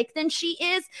athletic than she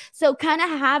is. So kind of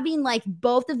having like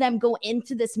both of them go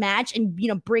into this match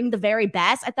and bring the very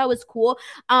best, I thought was cool.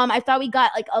 I thought we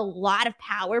got like a lot of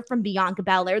power from Bianca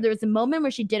Belair. There was a moment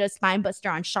where she did a spine buster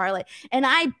on Charlotte, and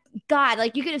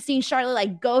you could have seen Charlotte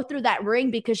like go through that ring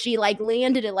because she like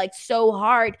landed it like so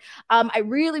hard. I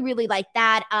really, really like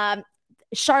that.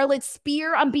 Charlotte's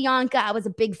spear on Bianca, I was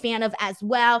a big fan of as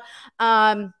well.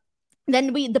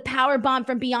 Then the power bomb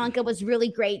from Bianca was really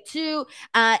great too.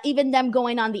 Even them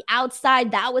going on the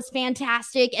outside, that was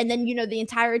fantastic. And then, the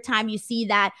entire time you see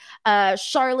that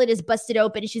Charlotte is busted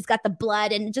open and she's got the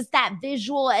blood, and just that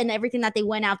visual and everything that they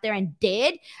went out there and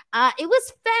did. It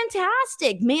was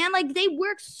fantastic, man. Like, they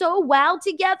work so well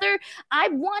together. I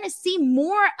want to see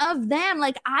more of them.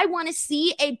 Like, I want to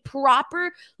see a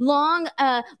proper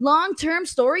long-term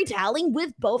storytelling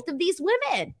with both of these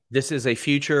women. This is a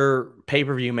future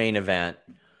pay-per-view main event.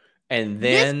 And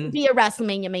then this would be a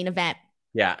WrestleMania main event.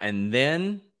 Yeah, and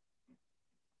then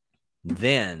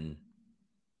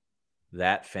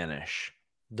that finish.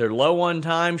 They're low on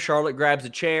time. Charlotte grabs a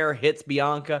chair, hits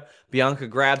Bianca. Bianca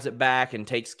grabs it back and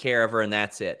takes care of her, and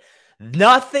that's it.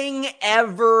 Nothing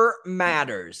ever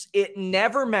matters. It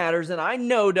never matters. And I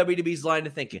know WWE's line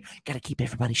of thinking, got to keep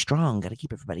everybody strong. Got to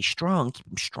keep everybody strong. Keep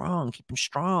them strong. Keep them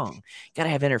strong. Got to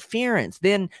have interference.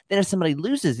 Then if somebody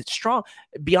loses, it's strong.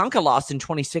 Bianca lost in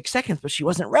 26 seconds, but she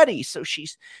wasn't ready. So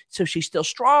she's still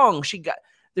strong.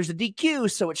 There's a DQ,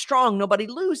 so it's strong. Nobody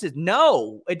loses.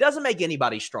 No, it doesn't make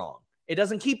anybody strong. It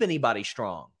doesn't keep anybody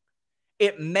strong.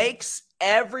 It makes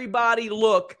everybody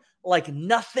look like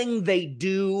nothing they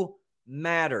do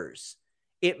matters.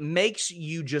 It makes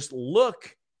you just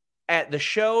look at the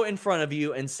show in front of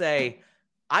you and say,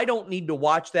 I don't need to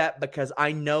watch that because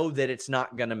I know that it's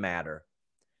not going to matter.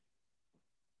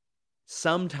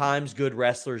 Sometimes good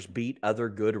wrestlers beat other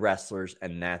good wrestlers,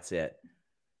 and that's it.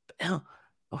 Oh,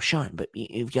 Sean, but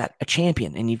you've got a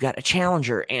champion and you've got a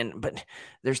challenger, but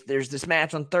there's this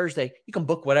match on Thursday. You can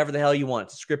book whatever the hell you want.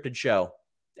 It's a scripted show.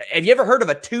 Have you ever heard of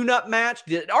a tune-up match?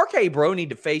 Did RK Bro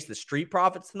need to face the Street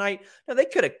Profits tonight? No, they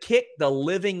could have kicked the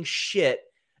living shit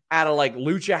out of like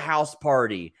Lucha House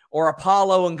Party or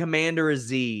Apollo and Commander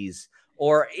Aziz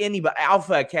or anybody,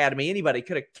 Alpha Academy. Anybody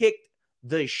could have kicked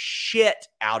the shit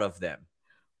out of them.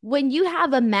 When you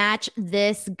have a match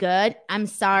this good, I'm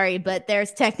sorry, but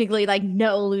there's technically like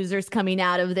no losers coming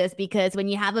out of this, because when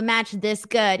you have a match this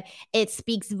good, it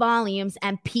speaks volumes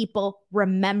and people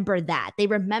remember that. They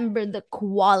remember the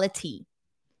quality.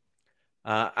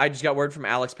 I just got word from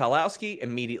Alex Palowski.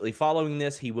 Immediately following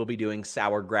this, he will be doing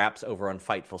Sour Graps over on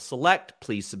Fightful Select.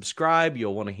 Please subscribe.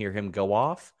 You'll want to hear him go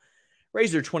off.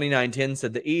 Razor 2910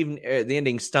 said the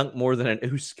ending stunk more than an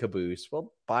oos caboose.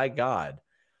 Well, by God.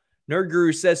 Nerd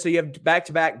Guru says, so you have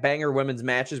back-to-back banger women's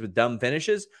matches with dumb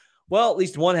finishes? Well, at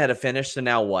least one had a finish, so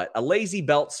now what? A lazy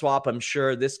belt swap, I'm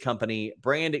sure. This company,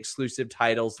 brand exclusive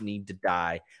titles need to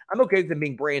die. I'm okay with them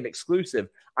being brand exclusive.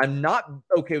 I'm not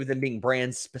okay with them being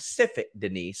brand specific,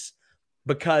 Denise,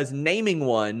 because naming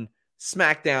one,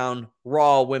 SmackDown,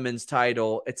 Raw women's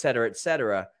title,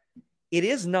 etc., it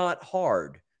is not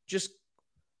hard. Just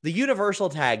the Universal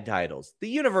Tag titles, the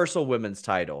Universal Women's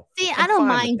title. See, I don't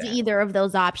mind either of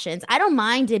those options. I don't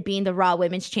mind it being the Raw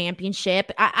Women's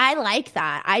Championship. I like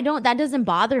that. That doesn't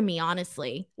bother me,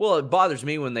 honestly. Well, it bothers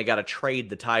me when they got to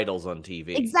trade the titles on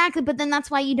TV. Exactly, but then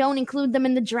that's why you don't include them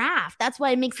in the draft. That's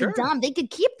why it makes it dumb. They could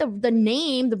keep the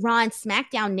name, the Raw and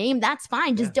SmackDown name. That's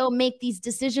fine. Just don't make these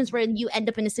decisions where you end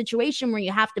up in a situation where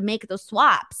you have to make those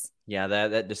swaps. Yeah,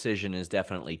 that decision is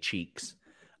definitely cheeks.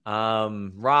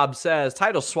 Rob says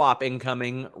title swap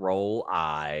incoming, roll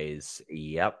eyes.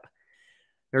 Yep.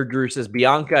 Nerd Guru says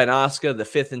Bianca and Asuka, the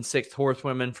 5th and 6th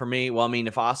horsewomen for me. Well, I mean,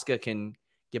 if Asuka can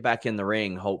get back in the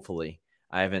ring, hopefully.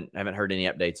 I haven't heard any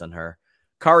updates on her.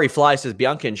 Kari Fly says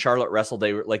Bianca and Charlotte wrestled.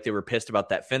 They were pissed about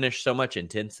that finish. So much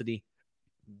intensity.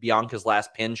 Bianca's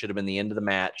last pin should have been the end of the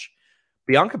match.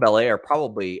 Bianca Belair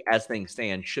probably, as things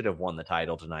stand, should have won the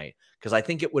title tonight, because I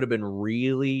think it would have been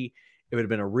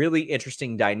a really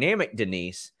interesting dynamic,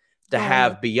 Denise, to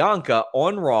have Bianca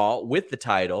on Raw with the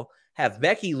title, have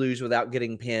Becky lose without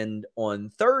getting pinned on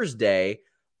Thursday,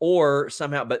 or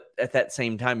somehow, but at that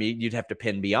same time, you'd have to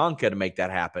pin Bianca to make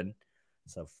that happen.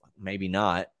 So maybe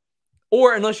not.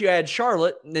 Or unless you add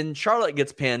Charlotte, then Charlotte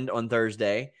gets pinned on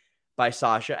Thursday by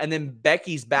Sasha. And then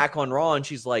Becky's back on Raw and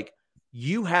she's like,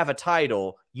 you have a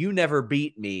title. You never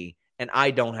beat me. And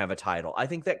I don't have a title. I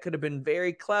think that could have been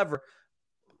very clever.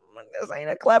 This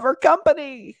ain't a clever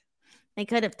company. They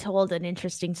could have told an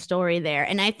interesting story there.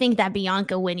 And I think that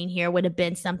Bianca winning here would have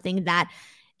been something that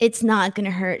it's not going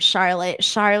to hurt Charlotte.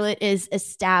 Charlotte is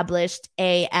established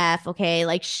AF, okay?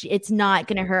 Like, it's not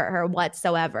going to hurt her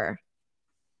whatsoever.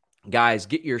 Guys,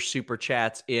 get your super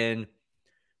chats in.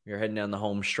 You're heading down the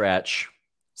home stretch.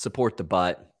 Support the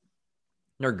butt.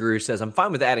 Nerd Guru says, I'm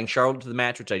fine with adding Charlotte to the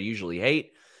match, which I usually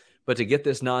hate. But to get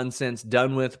this nonsense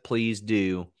done with, please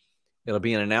do. It'll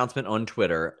be an announcement on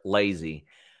Twitter. Lazy.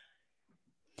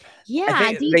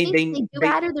 Yeah. Do you think they do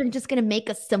that, or they're just going to make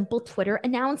a simple Twitter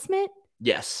announcement?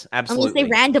 Yes, absolutely. Unless they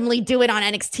randomly do it on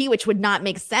NXT, which would not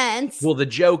make sense. Well, the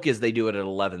joke is they do it at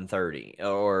 11:30,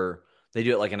 or they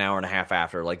do it like an hour and a half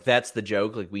after. Like, that's the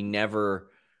joke. Like, we never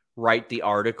write the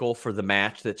article for the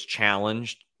match that's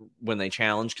challenged when they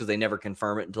challenge, because they never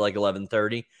confirm it until like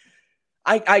 11:30.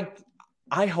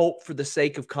 I hope, for the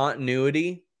sake of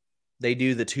continuity, they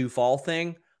do the two fall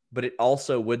thing, but it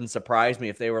also wouldn't surprise me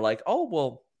if they were like, oh,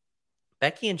 well,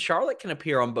 Becky and Charlotte can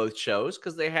appear on both shows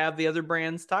because they have the other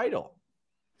brand's title.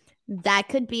 That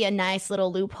could be a nice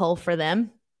little loophole for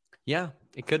them. Yeah,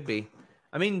 it could be.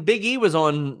 I mean, Big E was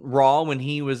on Raw when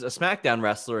he was a SmackDown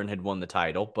wrestler and had won the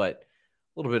title, but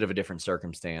a little bit of a different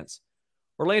circumstance.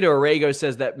 Orlando Orrego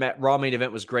says that Raw main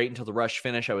event was great until the rush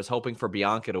finish. I was hoping for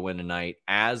Bianca to win tonight,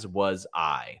 as was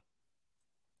I.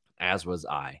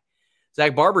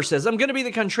 Zach Barber says, I'm going to be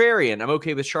the contrarian. I'm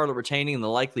okay with Charlotte retaining and the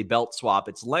likely belt swap.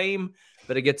 It's lame,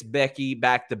 but it gets Becky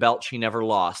back the belt she never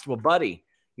lost. Well, buddy,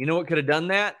 you know what could have done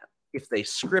that? If they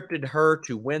scripted her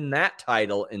to win that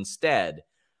title instead.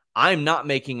 I'm not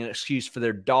making an excuse for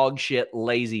their dog shit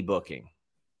lazy booking.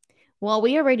 Well,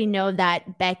 we already know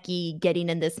that Becky getting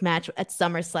in this match at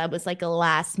SummerSlam was like a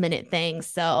last minute thing.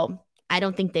 So I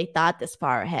don't think they thought this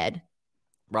far ahead.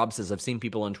 Rob says, I've seen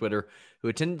people on Twitter who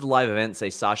attended the live event say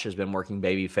Sasha's been working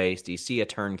babyface. Do you see a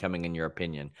turn coming in your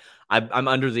opinion? I'm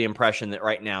under the impression that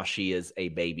right now she is a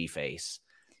babyface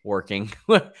working.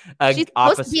 She's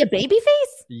supposed to be a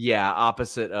babyface? Yeah,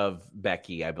 opposite of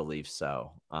Becky, I believe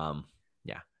so.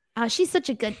 Yeah. She's such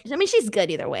a good, I mean, she's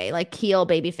good either way, like heel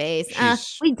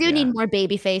babyface. We do need more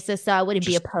baby faces, so I wouldn't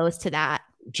be opposed to that.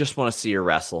 Just want to see her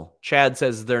wrestle. Chad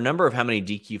says, is there a number of how many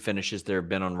DQ finishes there have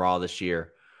been on Raw this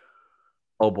year?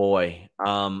 Oh boy.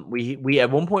 We at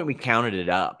one point we counted it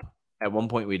up. At one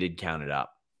point we did count it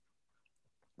up.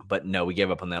 But no, we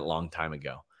gave up on that a long time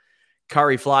ago.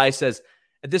 Kari Fly says,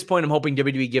 at this point, I'm hoping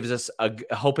WWE gives us a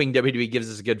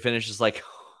good finish. It's like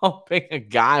hoping a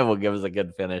guy will give us a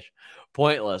good finish.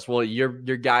 Pointless. Well, your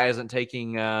guy isn't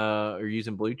taking or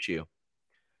using Blue Chew.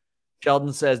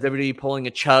 Sheldon says WWE pulling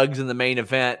a Chugs in the main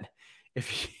event.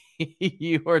 If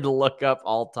you were to look up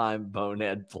all-time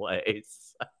bonehead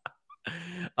plays.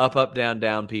 Up, down,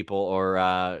 down people,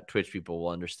 or Twitch people will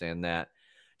understand that.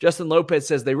 Justin Lopez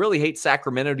says they really hate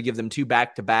Sacramento to give them two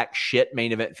back-to-back shit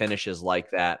main event finishes like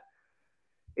that.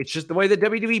 It's just the way that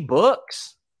WWE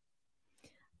books.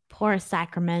 Poor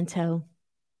Sacramento.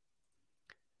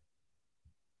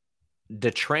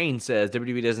 DeTrain says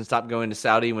WWE doesn't stop going to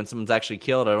Saudi when someone's actually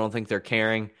killed. I don't think they're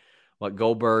caring what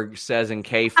Goldberg says in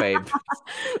kayfabe.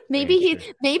 maybe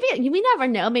we never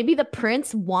know. Maybe the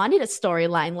Prince wanted a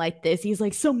storyline like this. He's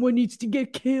like, someone needs to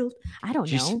get killed. I don't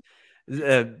know.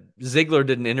 Ziggler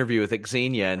did an interview with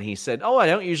Xenia, and he said, I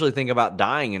don't usually think about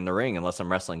dying in the ring unless I'm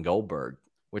wrestling Goldberg,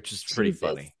 which is pretty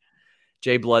funny.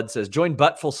 Jay Blood says, join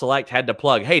Buttful Select, had to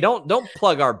plug. Hey, don't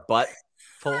plug our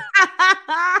Buttful.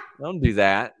 Don't do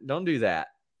that. Don't do that.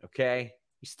 Okay?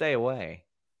 You stay away,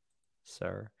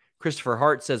 sir. Christopher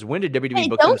Hart says, when did WWE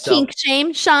book themselves? Don't kink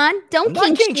shame, Sean. Don't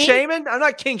kink shame. I'm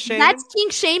not kink shaming. That's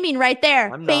kink shaming right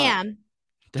there. Bam.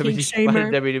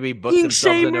 WWE booked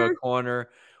themselves into a corner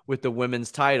with the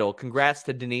women's title. Congrats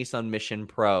to Denise on Mission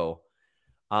Pro.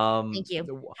 Thank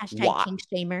you. Hashtag kink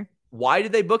shamer. Why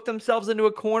did they book themselves into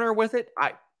a corner with it?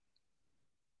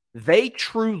 They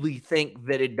truly think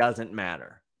that it doesn't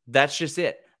matter. That's just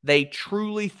it. They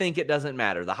truly think it doesn't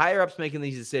matter. The higher ups making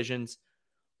these decisions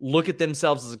look at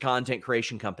themselves as a content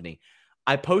creation company.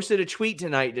 I posted a tweet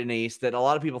tonight, Denise, that a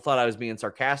lot of people thought I was being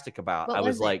sarcastic about. I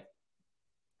was like,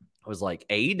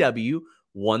 AEW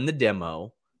won the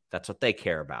demo. That's what they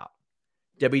care about.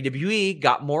 WWE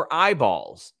got more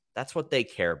eyeballs. That's what they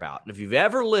care about. And if you've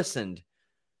ever listened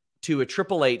to a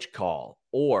Triple H call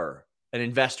or an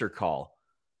investor call,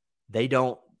 they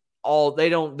don't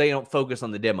focus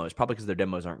on the demos, probably because their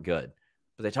demos aren't good.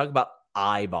 But they talk about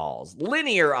eyeballs,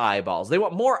 linear eyeballs. They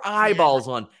want more eyeballs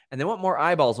on, and they want more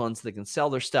eyeballs on so they can sell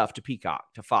their stuff to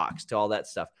Peacock, to Fox, to all that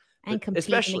stuff. And competing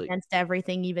especially against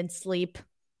everything, even sleep.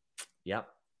 Yep,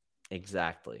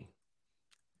 exactly.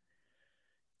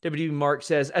 WD Mark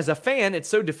says, as a fan, it's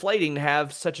so deflating to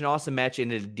have such an awesome match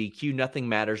in a DQ. Nothing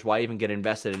matters. Why even get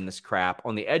invested in this crap?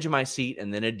 On the edge of my seat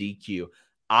and then a DQ.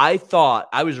 I thought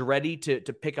I was ready to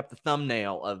pick up the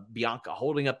thumbnail of Bianca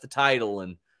holding up the title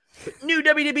and put new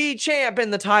WWE champ in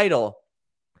the title.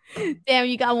 Damn,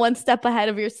 you got one step ahead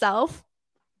of yourself.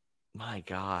 My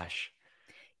gosh.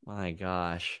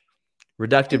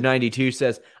 Reductive 92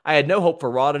 says, I had no hope for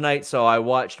Raw tonight, so I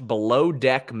watched Below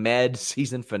Deck Med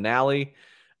season finale,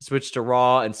 switched to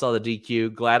Raw and saw the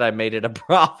DQ. Glad I made it a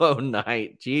Bravo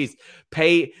night. Jeez,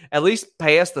 at least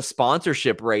pay us the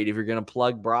sponsorship rate if you're going to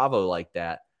plug Bravo like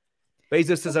that.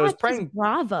 Bezos says, I was praying.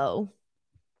 Bravo.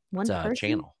 One person?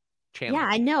 Channel. Yeah,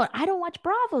 I know. I don't watch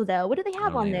Bravo though. What do they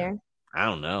have on there? I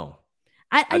don't know.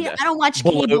 I don't watch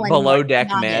cable anymore. Below Deck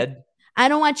Med. I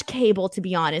don't watch cable, to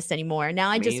be honest, anymore. Now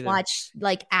I just watch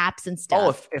like apps and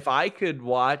stuff. Oh, if I could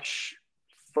watch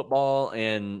football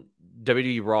and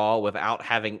WWE Raw without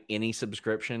having any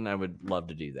subscription, I would love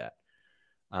to do that.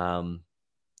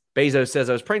 Bezos says,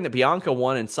 I was praying that Bianca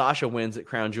won and Sasha wins at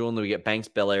Crown Jewel and then we get Banks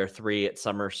Belair 3 at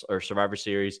Summer or Survivor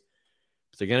Series.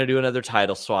 If they're going to do another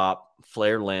title swap,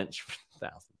 Flair Lynch,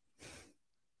 1,000.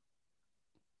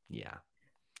 Yeah.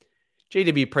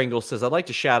 JW Pringle says, I'd like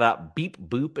to shout out Beep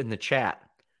Boop in the chat.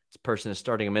 This person is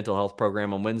starting a mental health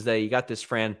program on Wednesday. You got this,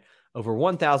 friend. Over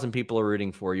 1,000 people are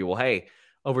rooting for you. Well, hey,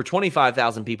 over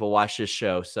 25,000 people watch this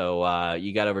show. So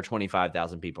you got over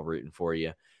 25,000 people rooting for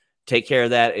you. Take care of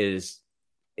that. It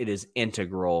is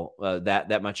integral.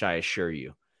 That much I assure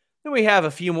you. Then we have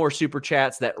a few more super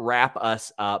chats that wrap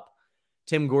us up.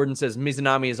 Tim Gordon says,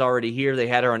 Mizunami is already here. They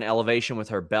had her on Elevation with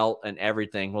her belt and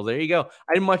everything. Well, there you go.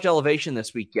 I didn't watch Elevation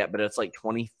this week yet, but it's like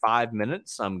 25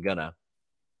 minutes. So I'm gonna.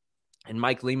 And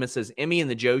Mike Lima says, Emmy and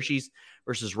the Joshis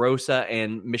versus Rosa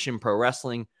and Mission Pro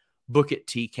Wrestling. Book it,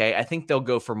 TK. I think they'll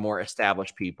go for more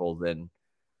established people than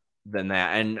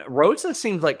that. And Rosa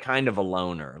seems like kind of a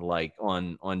loner, like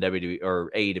on WWE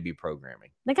or AEW programming.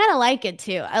 I kind of like it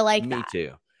too. I like that. Me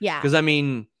too. Yeah. Because I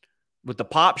mean, with the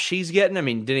pop she's getting, I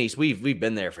mean, Denise, we've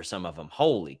been there for some of them.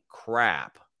 Holy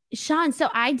crap. Sean, so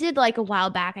I did like a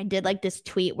while back, I did like this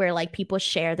tweet where like people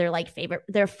share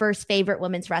their first favorite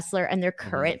women's wrestler and their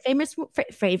current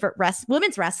favorite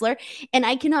women's wrestler. And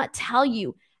I cannot tell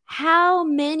you how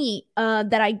many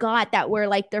that I got that were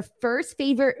like their first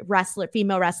favorite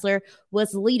female wrestler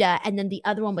was Lita. And then the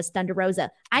other one was Thunder Rosa.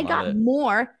 I got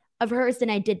more of hers than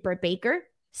I did Britt Baker,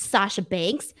 Sasha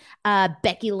Banks,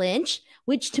 Becky Lynch,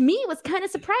 which to me was kind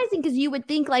of surprising because you would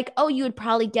think like, oh, you would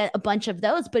probably get a bunch of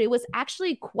those, but it was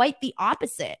actually quite the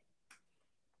opposite.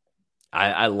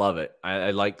 I love it.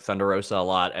 I like Thunder Rosa a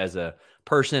lot as a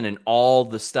person and all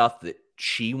the stuff that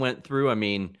she went through. I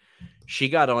mean, she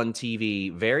got on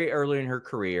TV very early in her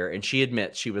career and she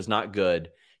admits she was not good.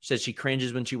 She says she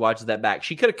cringes when she watches that back.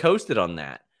 She could have coasted on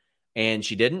that and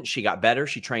she didn't. She got better.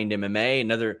 She trained MMA,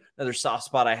 another soft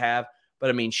spot I have. But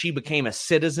I mean, she became a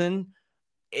citizen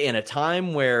in a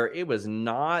time where it was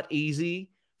not easy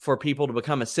for people to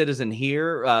become a citizen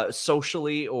here,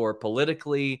 socially or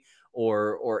politically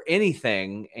or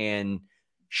anything. And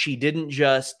she didn't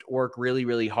just work really,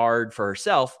 really hard for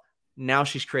herself. Now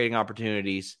she's creating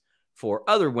opportunities for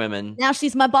other women. Now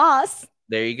she's my boss.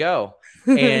 There you go.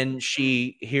 And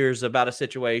she hears about a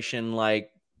situation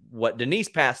like what Denise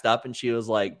passed up. And she was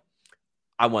like,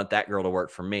 I want that girl to work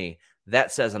for me.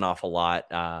 That says an awful lot,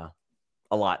 a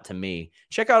lot to me.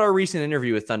 Check out our recent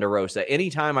interview with Thunder Rosa.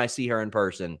 Anytime I see her in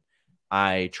person,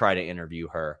 I try to interview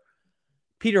her.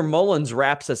 Peter Mullins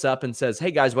wraps us up and says,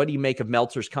 hey guys, what do you make of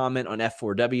Meltzer's comment on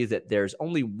F4W that there's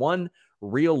only one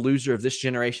real loser of this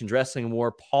generation's wrestling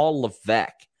war, Paul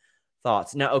Levesque?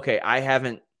 Thoughts? Now, okay, I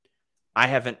haven't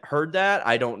heard that.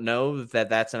 I don't know that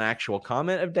that's an actual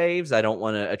comment of Dave's. I don't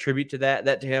want to attribute to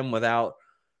that to him without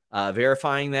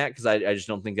verifying that because I just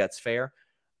don't think that's fair.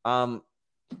 I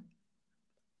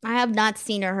have not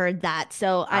seen or heard that.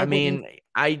 So I mean,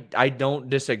 I don't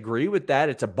disagree with that.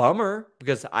 It's a bummer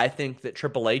because I think that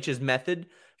Triple H's method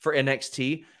for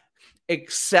NXT,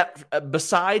 except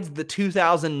besides the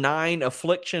 2009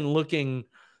 Affliction looking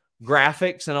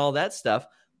graphics and all that stuff,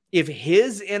 if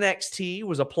his NXT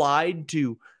was applied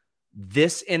to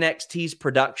this NXT's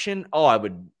production, I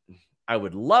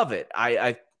would love it.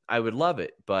 I would love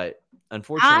it, but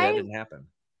unfortunately that didn't happen.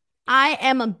 I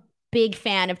am a big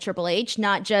fan of Triple H,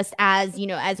 not just as,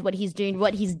 as what he's doing,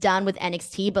 what he's done with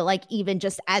NXT, but like even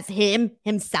just as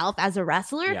himself as a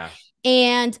wrestler. Yeah.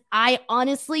 And I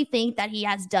honestly think that he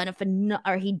has done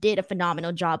he did a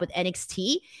phenomenal job with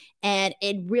NXT. And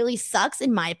it really sucks,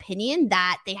 in my opinion,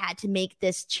 that they had to make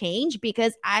this change,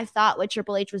 because I thought what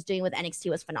Triple H was doing with NXT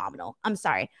was phenomenal. I'm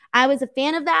sorry. I was a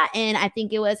fan of that, and I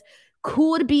think it was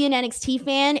cool to be an NXT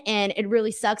fan, and it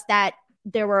really sucks that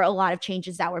there were a lot of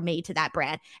changes that were made to that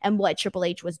brand and what Triple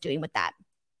H was doing with that.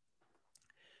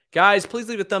 Guys, please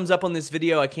leave a thumbs up on this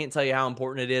video. I can't tell you how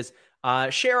important it is.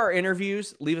 Share our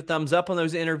interviews. Leave a thumbs up on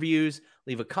those interviews.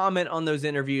 Leave a comment on those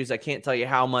interviews. I can't tell you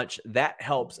how much that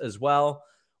helps as well.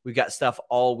 We've got stuff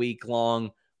all week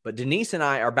long. But Denise and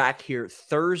I are back here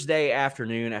Thursday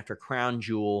afternoon after Crown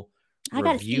Jewel. I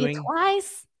got to see you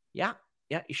twice. Yeah,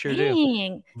 you sure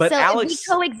Dang. do. But so Alex, if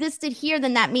we coexisted here,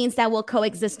 then that means that we'll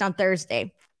coexist on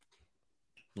Thursday.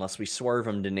 Unless we swerve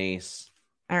them, Denise.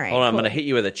 All right. Hold on, I'm going to hit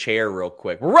you with a chair real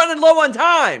quick. We're running low on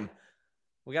time.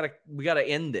 We gotta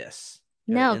end this.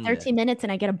 No, 13 minutes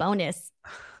and I get a bonus.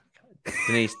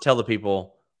 Denise, tell the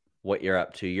people what you're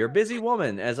up to. You're a busy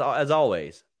woman, as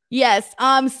always. Yes.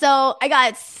 So I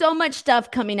got so much stuff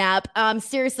coming up.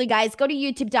 Seriously, guys, go to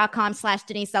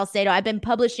youtube.com/Denise Salcedo. I've been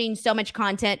publishing so much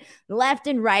content left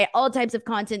and right, all types of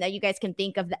content that you guys can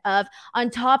think of. On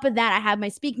top of that, I have my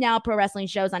Speak Now pro wrestling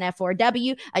shows on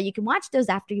F4W. You can watch those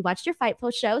after you watch your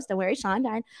Fightful shows. Don't worry, Sean.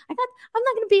 I'm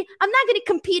not gonna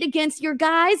compete against your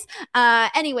guys.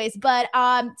 Anyways, but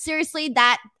seriously,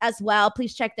 that as well.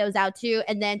 Please check those out too.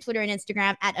 And then Twitter and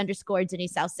Instagram @_Denise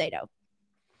Salcedo.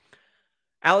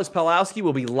 Alex Pawlowski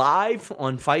will be live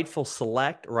on Fightful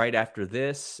Select right after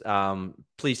this.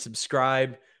 Please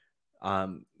subscribe.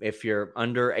 If you're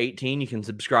under 18, you can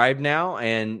subscribe now.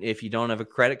 And if you don't have a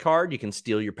credit card, you can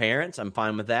steal your parents. I'm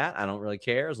fine with that. I don't really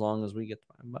care as long as we get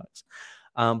the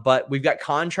 $5. But we've got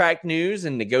contract news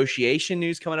and negotiation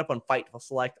news coming up on Fightful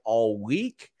Select all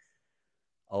week.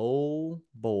 Oh,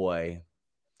 boy.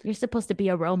 You're supposed to be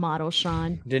a role model,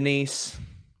 Sean. Denise,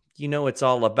 you know it's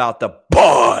all about the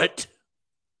butt.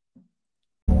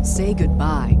 Say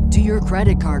goodbye to your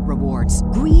credit card rewards.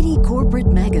 Greedy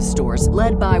corporate mega stores,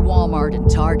 led by Walmart and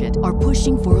Target, are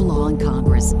pushing for a law in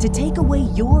Congress to take away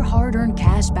your hard-earned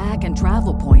cash back and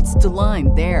travel points to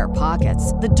line their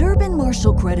pockets. The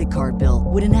Durbin-Marshall credit card bill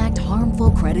would enact harmful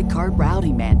credit card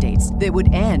routing mandates that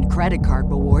would end credit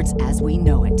card rewards as we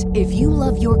know it. If you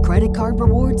love your credit card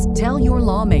rewards, tell your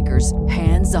lawmakers,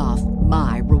 hands off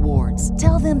my rewards.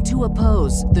 Tell them to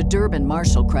oppose the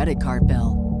Durbin-Marshall credit card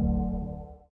bill.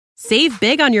 Save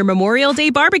big on your Memorial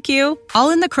Day barbecue, all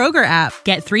in the Kroger app.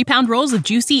 Get 3-pound rolls of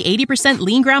juicy 80%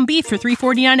 lean ground beef for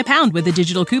 $3.49 a pound with a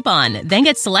digital coupon. Then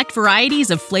get select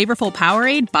varieties of flavorful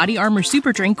Powerade, Body Armor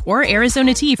Super Drink, or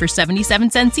Arizona tea for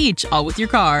 77 cents each, all with your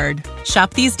card.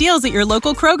 Shop these deals at your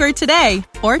local Kroger today,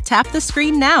 or tap the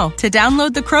screen now to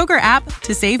download the Kroger app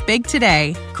to save big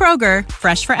today. Kroger,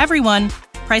 fresh for everyone.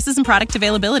 Prices and product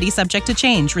availability subject to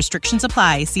change. Restrictions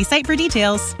apply. See site for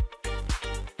details.